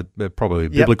Jeremiah, probably a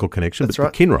biblical connection, that's but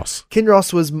right. the Kinross.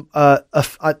 Kinross was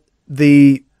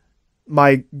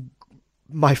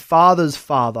my father's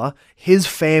father. His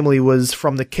family was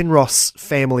from the Kinross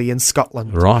family in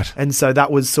Scotland, right? And so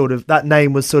that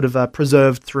name was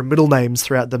preserved through middle names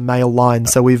throughout the male line.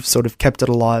 So we've sort of kept it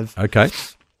alive. Okay.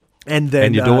 And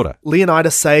then your daughter,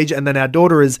 Leonidas Sage, and then our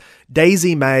daughter is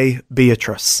Daisy May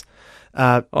Beatrice.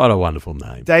 What a wonderful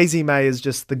name. Daisy May is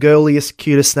just the girliest,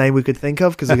 cutest name we could think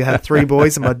of because we had 3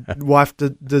 boys, and my wife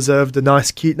deserved a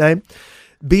nice, cute name.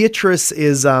 Beatrice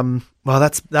is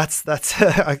that's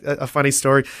a funny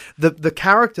story. The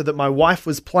character that my wife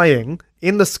was playing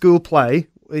in the school play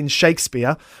in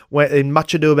Shakespeare, in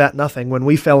Much Ado About Nothing, when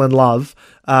we fell in love,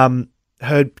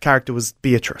 her character was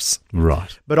Beatrice.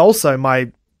 Right. But also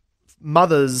my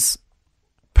mother's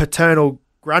paternal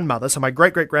grandmother, so my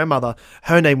great-great-grandmother,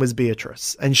 her name was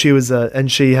Beatrice, and she was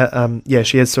she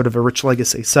has sort of a rich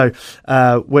legacy. So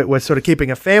we're sort of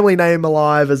keeping a family name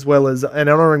alive, as well as and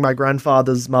honoring my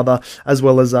grandfather's mother, as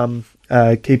well as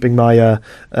keeping my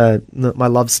my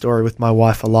love story with my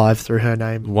wife alive through her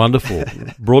name. Wonderful,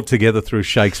 brought together through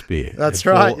Shakespeare. That's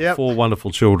right. Yep. Four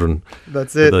wonderful children.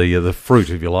 That's it. The fruit,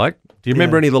 if you like. Do you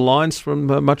remember any of the lines from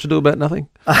Much Ado About Nothing?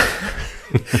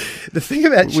 The thing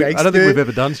about Shakespeare, I don't think we've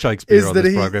ever done Shakespeare on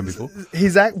this program before.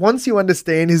 Once you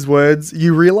understand his words,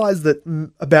 you realise that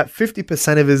about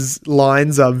 50% of his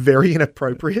lines are very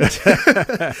inappropriate.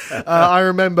 I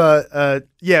remember,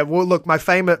 look, my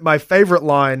favourite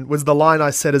line was the line I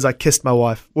said as I kissed my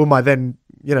wife, well, my then,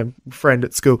 friend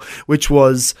at school, which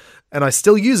was, and I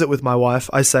still use it with my wife,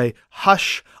 I say,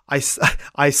 hush,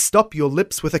 I stop your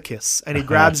lips with a kiss. And he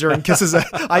grabs her and kisses her.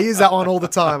 I use that one all the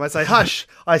time. I say, hush,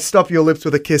 I stop your lips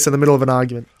with a kiss in the middle of an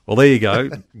argument. Well, there you go.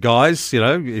 Guys,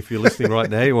 if you're listening right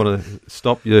now, you want to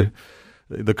stop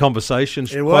the conversation,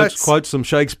 quote some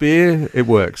Shakespeare, it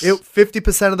works.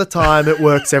 50% of the time, it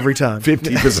works every time.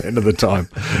 50% of the time,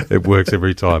 it works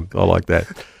every time. I like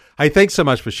that. Hey, thanks so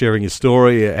much for sharing your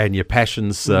story and your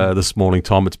passions this morning,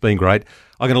 Tom. It's been great.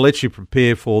 I'm going to let you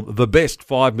prepare for the best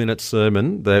 5-minute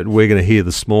sermon that we're going to hear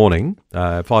this morning.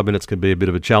 5 minutes can be a bit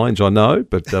of a challenge, I know,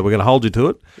 but we're going to hold you to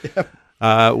it.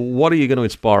 Yep. What are you going to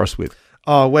inspire us with?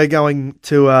 Oh, we're going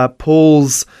to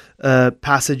Paul's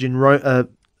passage in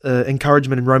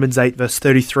encouragement in Romans 8, verse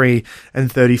 33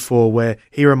 and 34, where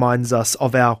he reminds us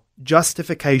of our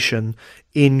justification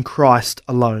in Christ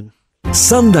alone.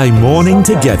 Sunday morning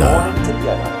together.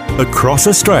 Across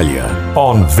Australia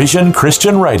on Vision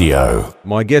Christian Radio.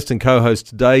 My guest and co-host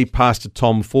today, Pastor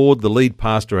Tom Foord, the lead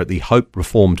pastor at the Hope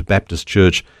Reformed Baptist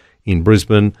Church in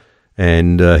Brisbane.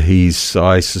 And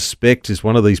I suspect, is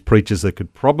one of these preachers that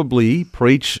could probably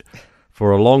preach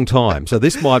for a long time. So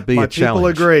this might be a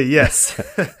challenge. People agree, yes.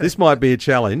 This might be a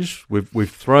challenge. We've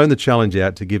thrown the challenge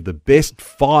out to give the best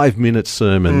 5-minute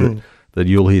sermon that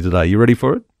you'll hear today. You ready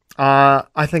for it?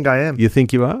 I think I am. You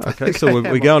think you are? Okay, so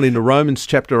we're going into Romans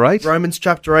chapter 8. Romans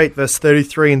chapter 8, verse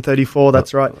 33 and 34,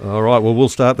 that's right. All right, well, we'll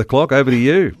start the clock. Over to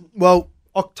you. Well,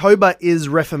 October is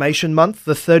Reformation Month.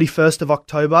 The 31st of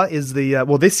October is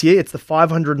this year, it's the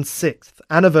 506th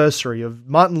anniversary of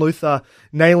Martin Luther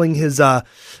nailing his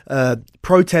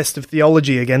protest of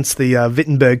theology against the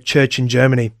Wittenberg Church in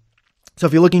Germany. So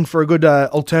if you're looking for a good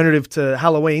alternative to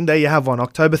Halloween, there you have one.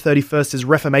 October 31st is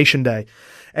Reformation Day.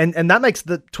 And that makes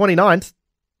the 29th,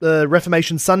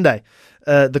 Reformation Sunday,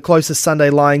 the closest Sunday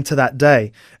lying to that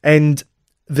day. And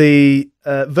the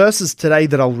verses today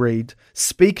that I'll read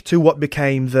speak to what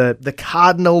became the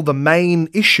cardinal, the main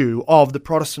issue of the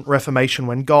Protestant Reformation,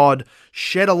 when God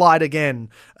shed a light again,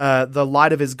 the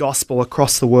light of his gospel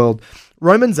across the world.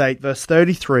 Romans 8, verse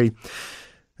 33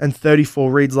 and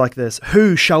 34 reads like this: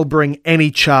 Who shall bring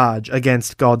any charge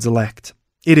against God's elect?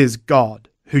 It is God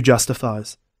who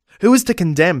justifies. Who is to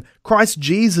condemn? Christ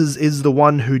Jesus is the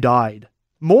one who died.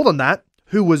 More than that,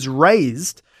 who was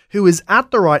raised, who is at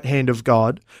the right hand of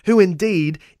God, who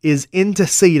indeed is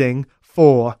interceding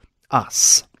for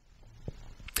us.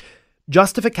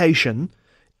 Justification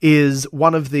is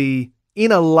one of the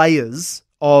inner layers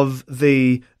of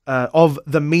the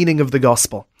meaning of the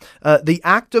gospel. The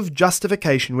act of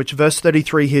justification, which verse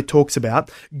 33 here talks about,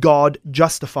 God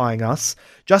justifying us.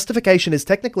 Justification is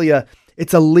technically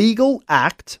it's a legal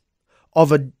act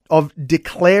of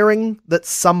declaring that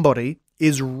somebody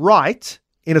is right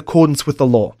in accordance with the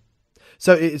law.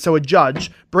 So a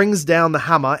judge brings down the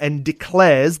hammer and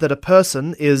declares that a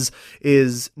person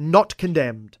is not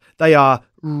condemned. They are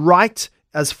right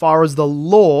as far as the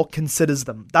law considers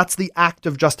them. That's the act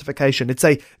of justification. It's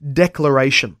a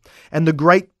declaration. And the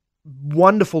great,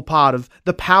 wonderful part of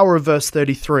the power of verse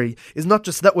 33 is not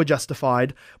just that we're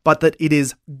justified, but that it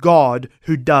is God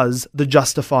who does the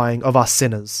justifying of us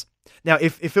sinners. Now,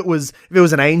 if it was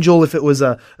an angel, if it was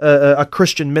a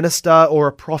Christian minister or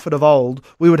a prophet of old,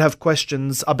 we would have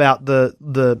questions about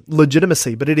the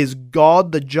legitimacy. But it is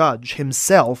God, the judge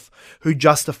himself, who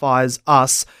justifies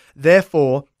us.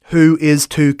 Therefore, who is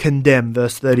to condemn?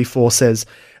 Verse 34 says,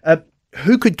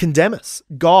 who could condemn us?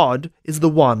 God is the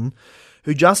one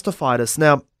who justified us.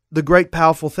 Now, the great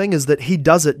powerful thing is that he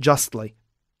does it justly.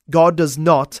 God does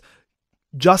not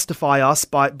justify us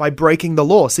by breaking the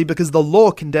law. See, because the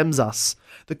law condemns us.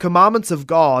 The commandments of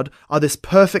God are this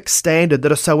perfect standard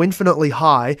that are so infinitely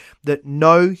high that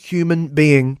no human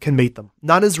being can meet them.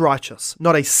 None is righteous,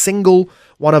 not a single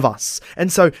one of us.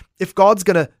 And so if God's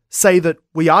going to say that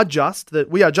we are just, that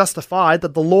we are justified,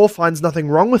 that the law finds nothing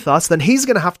wrong with us, then he's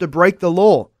going to have to break the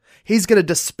law. He's going to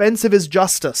dispense of his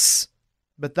justice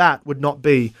But that would not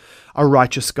be a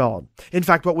righteous God. In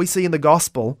fact, what we see in the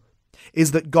gospel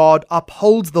is that God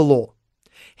upholds the law.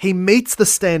 He meets the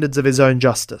standards of his own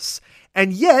justice,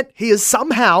 and yet he is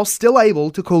somehow still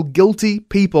able to call guilty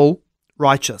people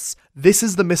righteous. This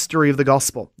is the mystery of the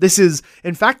gospel. This is,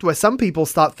 in fact, where some people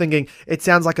start thinking it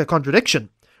sounds like a contradiction,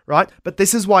 right? But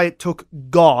this is why it took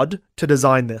God to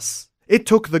design this. It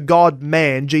took the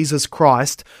God-man, Jesus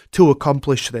Christ, to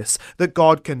accomplish this, that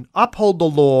God can uphold the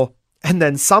law and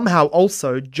then somehow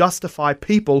also justify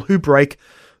people who break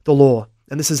the law.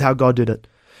 And this is how God did it.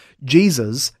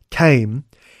 Jesus came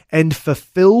and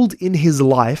fulfilled in his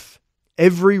life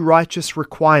every righteous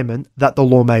requirement that the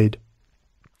law made.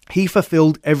 He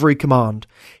fulfilled every command.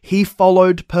 He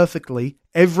followed perfectly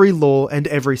every law and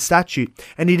every statute.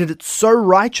 And he did it so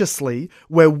righteously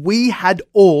where we had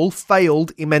all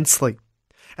failed immensely.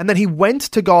 And then he went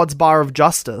to God's bar of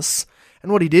justice,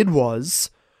 and what he did was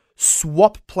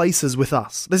swap places with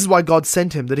us. This is why God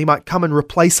sent him, that he might come and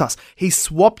replace us. He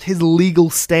swapped his legal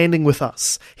standing with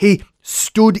us. He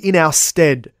stood in our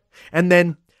stead. And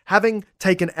then, having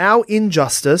taken our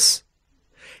injustice,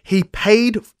 he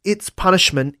paid its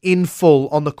punishment in full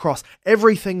on the cross.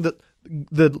 Everything that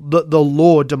the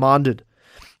law demanded.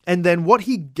 And then what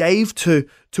he gave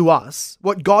to us,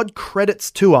 what God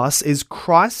credits to us, is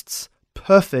Christ's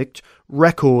perfect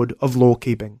record of law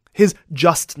keeping. His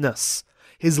justness.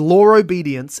 His law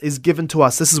obedience is given to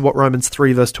us. This is what Romans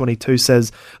 3 verse 22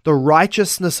 says. The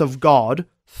righteousness of God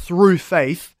through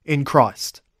faith in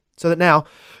Christ. So that now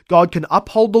God can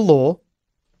uphold the law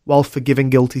while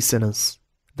forgiving guilty sinners.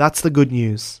 That's the good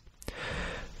news.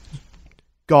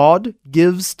 God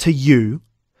gives to you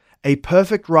a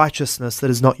perfect righteousness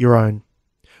that is not your own,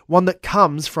 one that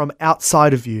comes from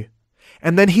outside of you,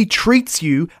 and then he treats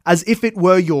you as if it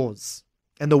were yours.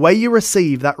 And the way you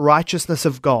receive that righteousness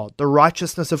of God, the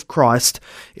righteousness of Christ,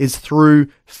 is through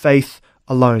faith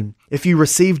alone. If you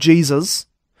receive Jesus,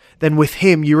 then with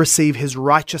him you receive his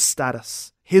righteous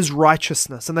status, his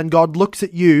righteousness, and then God looks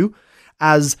at you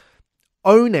as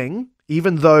owning,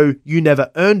 even though you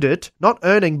never earned it, not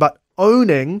earning, but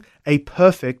owning a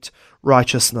perfect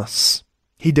righteousness.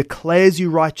 He declares you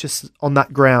righteous on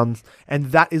that ground,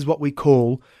 and that is what we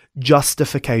call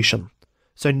justification.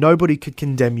 So nobody could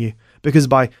condemn you, because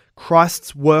by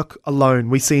Christ's work alone,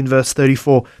 we see in verse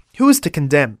 34, who is to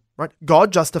condemn, right?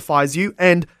 God justifies you,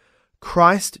 and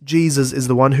Christ Jesus is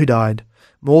the one who died.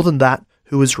 More than that,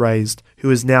 who was raised, who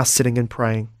is now sitting and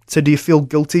praying. So do you feel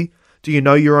guilty? Do you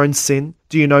know your own sin?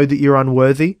 Do you know that you're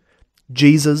unworthy?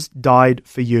 Jesus died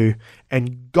for you,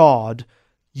 and God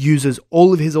uses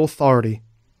all of his authority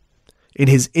in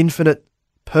his infinite,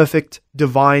 perfect,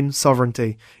 divine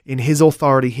sovereignty. In his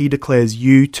authority, he declares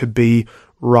you to be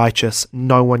righteous.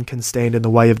 No one can stand in the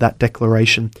way of that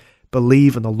declaration.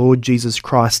 Believe in the Lord Jesus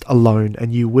Christ alone,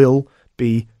 and you will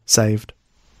be saved.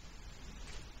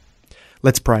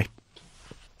 Let's pray.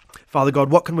 Father God,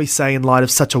 what can we say in light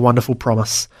of such a wonderful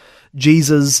promise?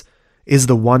 Jesus is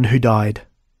the one who died,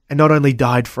 and not only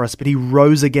died for us, but he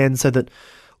rose again so that,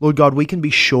 Lord God, we can be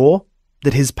sure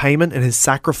that his payment and his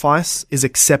sacrifice is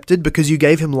accepted because you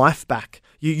gave him life back.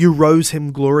 You rose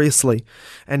him gloriously.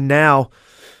 And now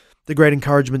the great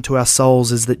encouragement to our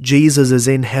souls is that Jesus is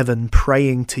in heaven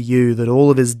praying to you that all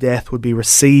of his death would be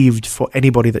received for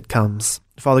anybody that comes.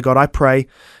 Father God, I pray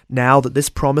now that this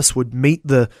promise would meet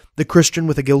the Christian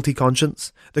with a guilty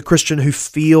conscience, the Christian who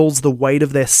feels the weight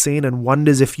of their sin and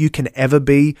wonders if you can ever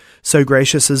be so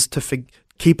gracious as to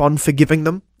keep on forgiving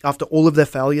them after all of their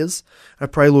failures. I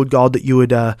pray, Lord God, that you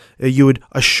would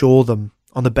assure them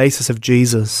on the basis of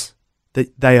Jesus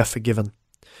that they are forgiven.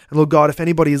 And Lord God, if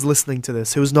anybody is listening to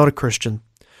this who is not a Christian,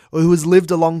 or who has lived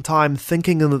a long time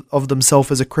thinking of themselves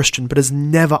as a Christian but has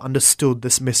never understood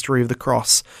this mystery of the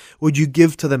cross, would you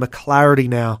give to them a clarity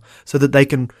now so that they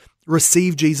can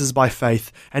receive Jesus by faith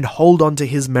and hold on to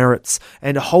his merits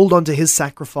and hold on to his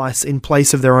sacrifice in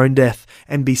place of their own death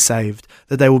and be saved,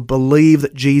 that they will believe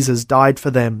that Jesus died for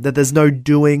them, that there's no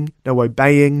doing, no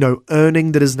obeying, no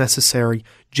earning that is necessary.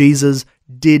 Jesus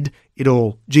did it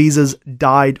all. Jesus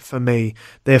died for me,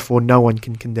 therefore no one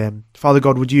can condemn. Father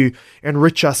God, would you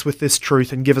enrich us with this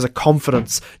truth and give us a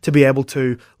confidence to be able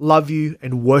to love you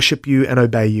and worship you and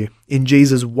obey you. In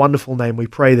Jesus' wonderful name we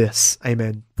pray this.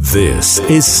 Amen. This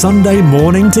is Sunday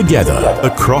Morning Together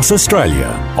across Australia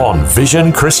on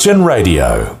Vision Christian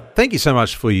Radio. Thank you so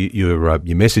much for your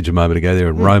message a moment ago there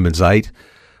in Romans 8.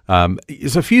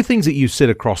 There's a few things that you said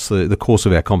across the course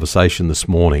of our conversation this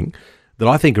morning that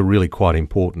I think are really quite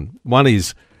important. One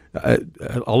is,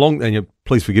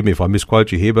 please forgive me if I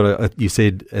misquote you here, but you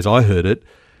said, as I heard it,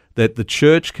 that the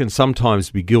church can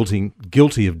sometimes be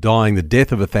guilty of dying the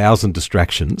death of 1,000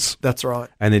 distractions. That's right.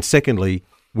 And then secondly,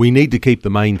 we need to keep the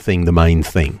main thing the main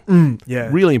thing. Yeah.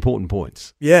 Really important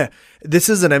points. Yeah. This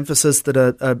is an emphasis that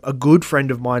a good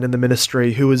friend of mine in the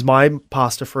ministry, who was my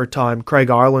pastor for a time, Craig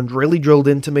Ireland, really drilled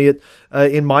into me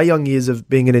in my young years of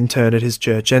being an intern at his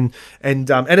church. And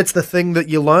it's the thing that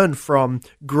you learn from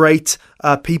great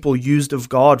people used of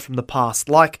God from the past,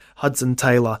 like Hudson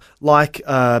Taylor, like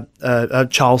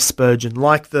Charles Spurgeon,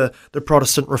 like the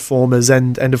Protestant reformers,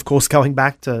 and of course going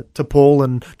back to Paul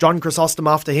and John Chrysostom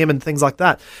after him and things like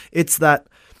that. It's that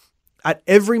at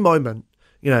every moment,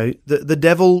 the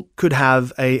devil could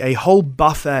have a whole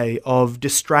buffet of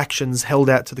distractions held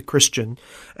out to the Christian,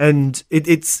 and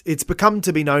it's become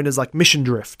to be known as like mission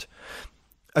drift.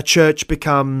 A church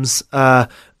becomes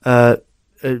fixated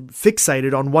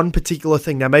on one particular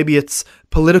thing. Now, maybe it's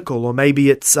political, or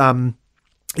maybe it's a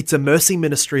mercy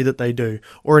ministry that they do,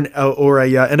 or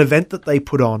an event that they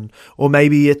put on, or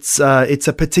maybe it's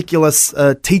a particular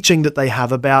teaching that they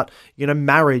have about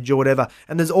marriage or whatever.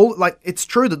 And there's it's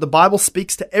true that the Bible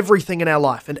speaks to everything in our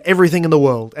life and everything in the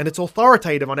world, and it's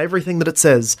authoritative on everything that it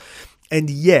says. And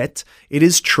yet, it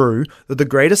is true that the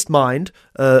greatest mind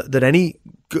that any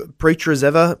preacher has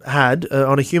ever had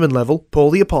on a human level, Paul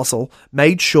the Apostle,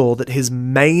 made sure that his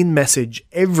main message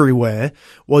everywhere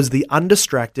was the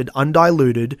undistracted,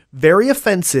 undiluted, very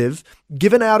offensive,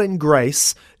 given out in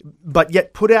grace, but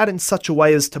yet put out in such a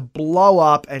way as to blow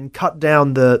up and cut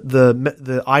down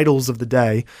the idols of the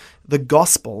day, the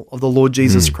gospel of the Lord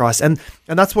Jesus Christ. And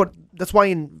that's why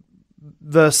in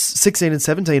verse 16 and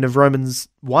 17 of Romans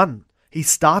 1, he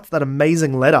starts that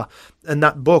amazing letter in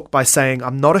that book by saying,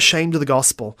 I'm not ashamed of the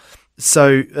gospel.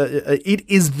 So it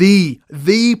is the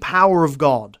power of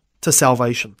God to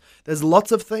salvation. There's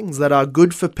lots of things that are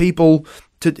good for people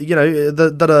to,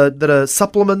 that are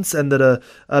supplements and that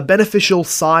are beneficial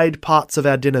side parts of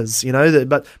our dinners,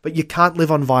 but you can't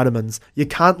live on vitamins. You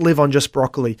can't live on just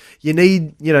broccoli. You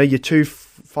need, your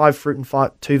 5 fruit and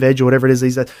 2 veg or whatever it is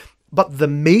these days. But the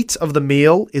meat of the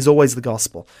meal is always the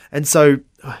gospel. And so,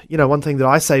 one thing that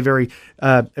I say very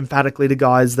emphatically to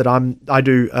guys that I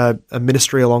do a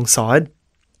ministry alongside,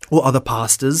 or other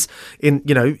pastors in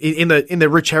their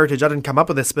rich heritage, I didn't come up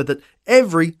with this, but that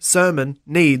every sermon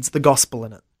needs the gospel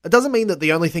in it. It doesn't mean that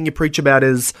the only thing you preach about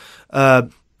is,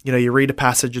 you read a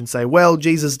passage and say, well,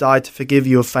 Jesus died to forgive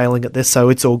you of failing at this, so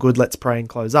it's all good, let's pray and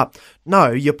close up.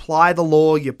 No, you apply the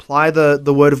law, you apply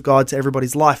the word of God to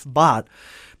everybody's life, but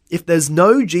if there's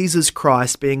no Jesus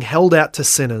Christ being held out to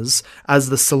sinners as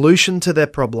the solution to their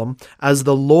problem, as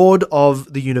the Lord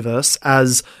of the universe,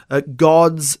 as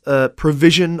God's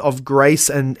provision of grace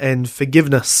and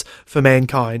forgiveness for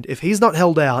mankind, if he's not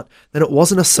held out, then it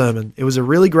wasn't a sermon. It was a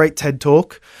really great TED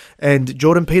Talk, and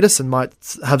Jordan Peterson might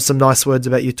have some nice words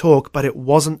about your talk, but it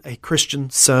wasn't a Christian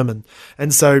sermon.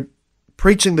 And so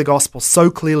preaching the gospel so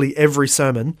clearly every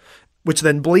sermon, which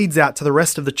then bleeds out to the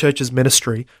rest of the church's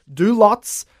ministry, do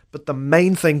lots, but the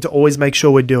main thing to always make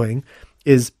sure we're doing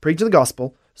is preach the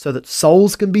gospel so that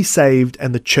souls can be saved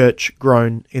and the church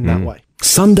grown in that way.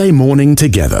 Sunday morning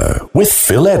together with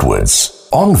Phil Edwards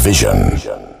on Vision.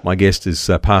 My guest is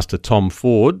Pastor Tom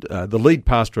Foord, the lead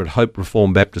pastor at Hope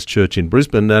Reformed Baptist Church in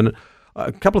Brisbane. And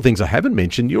a couple of things I haven't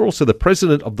mentioned. You're also the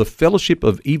president of the Fellowship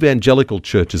of Evangelical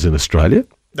Churches in Australia.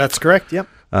 That's correct, yep.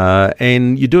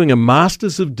 And you're doing a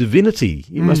Masters of Divinity.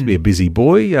 You must be a busy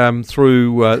boy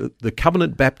through the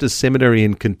Covenant Baptist Seminary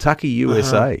in Kentucky,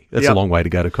 USA. That's a long way to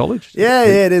go to college. Yeah,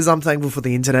 it is. I'm thankful for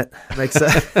the internet. It makes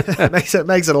it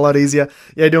makes it a lot easier.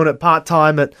 Yeah, doing it part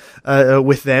time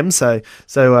with them. So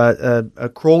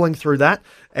crawling through that,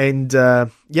 and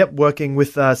working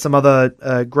with some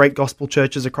other great gospel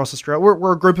churches across Australia.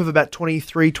 We're a group of about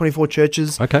 23, 24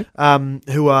 churches. Okay.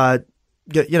 Who are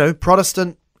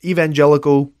Protestant,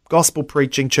 evangelical, gospel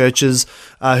preaching churches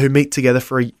who meet together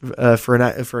for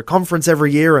a conference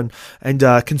every year, and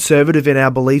conservative in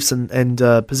our beliefs and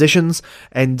positions,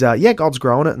 and God's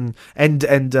growing it, and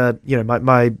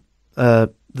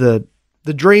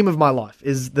the dream of my life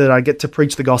is that I get to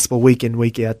preach the gospel week in,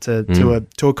 week out to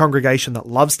a congregation that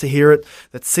loves to hear it,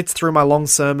 that sits through my long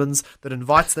sermons, that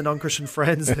invites their non-Christian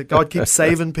friends, that God keeps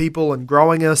saving people and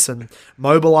growing us and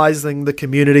mobilizing the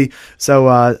community. So,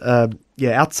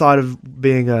 outside of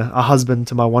being a husband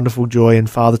to my wonderful Joy and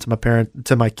father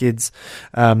to my kids,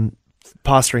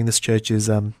 pastoring this church is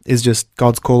just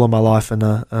God's call on my life, and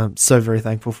I'm so very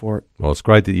thankful for it. Well, it's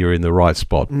great that you're in the right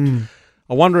spot.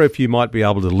 I wonder if you might be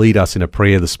able to lead us in a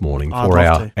prayer this morning for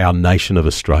our nation of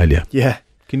Australia. Yeah.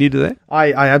 Can you do that?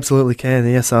 I absolutely can.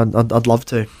 Yes, I'd love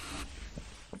to.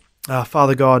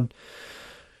 Father God,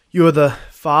 you are the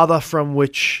Father from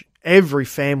which every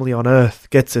family on earth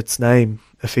gets its name,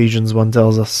 Ephesians 1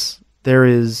 tells us. There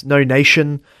is no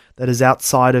nation that is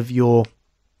outside of your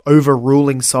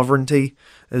overruling sovereignty.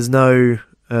 There's no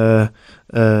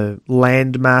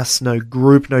landmass, no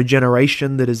group, no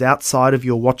generation that is outside of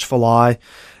your watchful eye.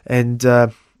 And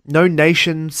no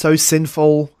nation so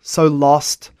sinful, so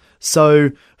lost, so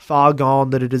far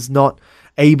gone that it is not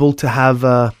able to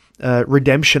have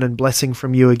redemption and blessing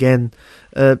from you again.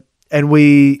 And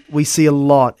we see a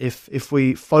lot. If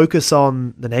we focus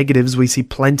on the negatives, we see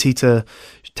plenty to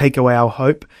take away our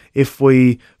hope. If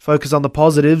we focus on the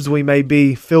positives, we may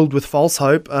be filled with false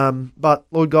hope. But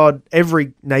Lord God,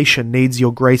 every nation needs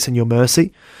your grace and your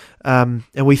mercy. And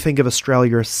we think of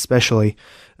Australia especially.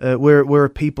 We're a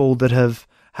people that have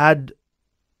had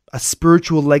a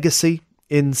spiritual legacy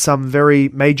in some very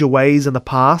major ways in the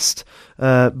past,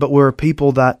 but we're a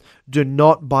people that do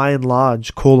not, by and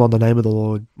large, call on the name of the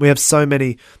Lord. We have so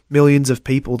many millions of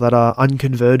people that are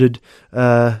unconverted,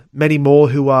 many more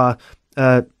who are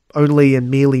only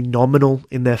and merely nominal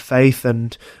in their faith,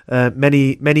 and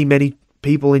many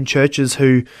people in churches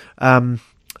who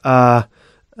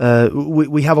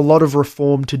we have a lot of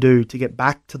reform to do to get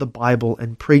back to the Bible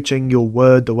and preaching your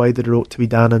word the way that it ought to be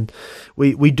done. And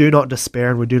we do not despair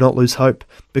and we do not lose hope,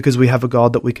 because we have a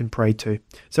God that we can pray to.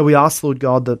 So we ask, Lord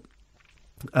God, that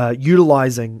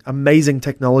utilizing amazing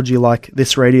technology like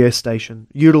this radio station,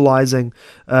 utilizing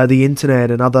the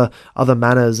internet and other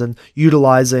manners, and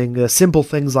utilizing simple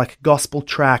things like gospel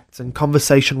tracts and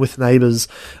conversation with neighbors,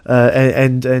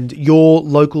 and your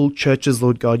local churches,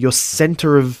 Lord God, your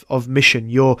center of mission,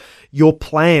 your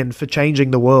plan for changing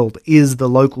the world is the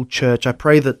local church. I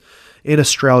pray that in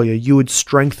Australia you would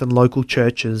strengthen local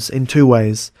churches in two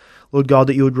ways. Lord God,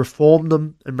 that you would reform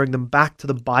them and bring them back to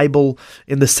the Bible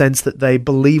in the sense that they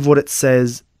believe what it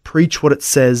says, preach what it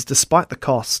says, despite the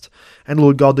cost. And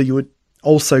Lord God, that you would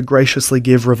also graciously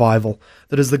give revival,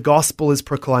 that as the gospel is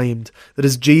proclaimed, that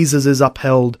as Jesus is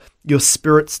upheld, your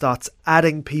Spirit starts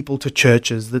adding people to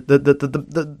churches, that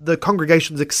the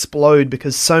congregations explode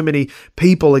because so many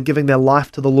people are giving their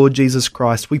life to the Lord Jesus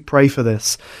Christ. We pray for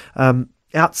this.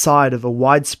 Outside of a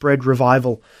widespread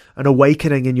revival, an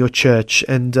awakening in your church,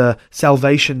 and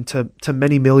salvation to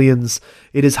many millions,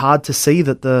 it is hard to see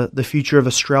that the future of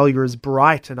Australia is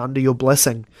bright and under your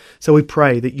blessing. So we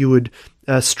pray that you would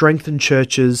strengthen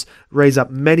churches, raise up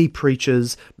many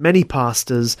preachers, many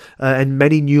pastors, and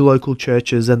many new local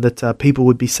churches, and that people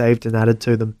would be saved and added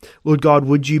to them. Lord God,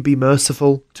 would you be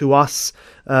merciful to us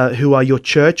who are your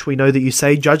church? We know that you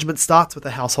say judgment starts with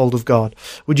the household of God.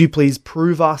 Would you please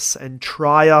prove us and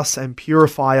try us and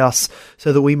purify us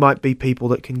so that we might be people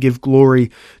that can give glory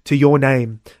to your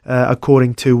name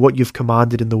according to what you've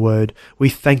commanded in the word. We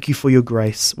thank you for your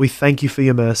grace. We thank you for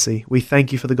your mercy. We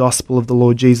thank you for the gospel of the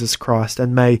Lord Jesus Christ.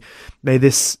 And may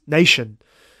this nation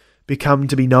become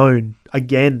to be known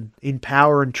again in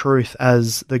power and truth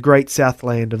as the great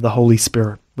Southland of the Holy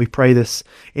Spirit. We pray this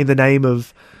in the name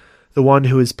of the one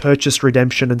who has purchased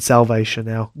redemption and salvation,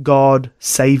 our God,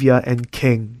 Saviour and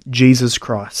King, Jesus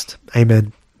Christ.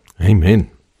 Amen. Amen.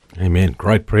 Amen.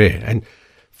 Great prayer. And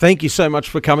thank you so much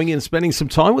for coming in and spending some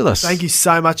time with us. Thank you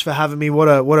so much for having me. What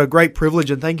a great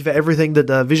privilege, and thank you for everything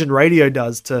that Vision Radio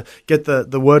does to get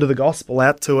the word of the gospel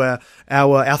out to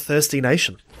our thirsty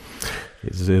nation.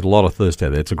 There's a lot of thirst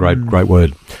out there. It's a great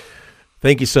word.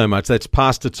 Thank you so much. That's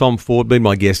Pastor Tom Foord, been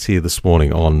my guest here this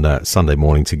morning on Sunday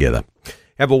Morning Together.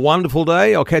 Have a wonderful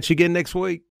day. I'll catch you again next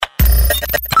week.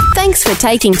 Thanks for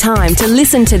taking time to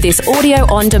listen to this audio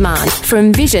on demand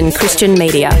from Vision Christian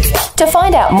Media. To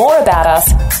find out more about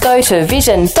us, go to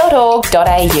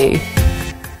vision.org.au.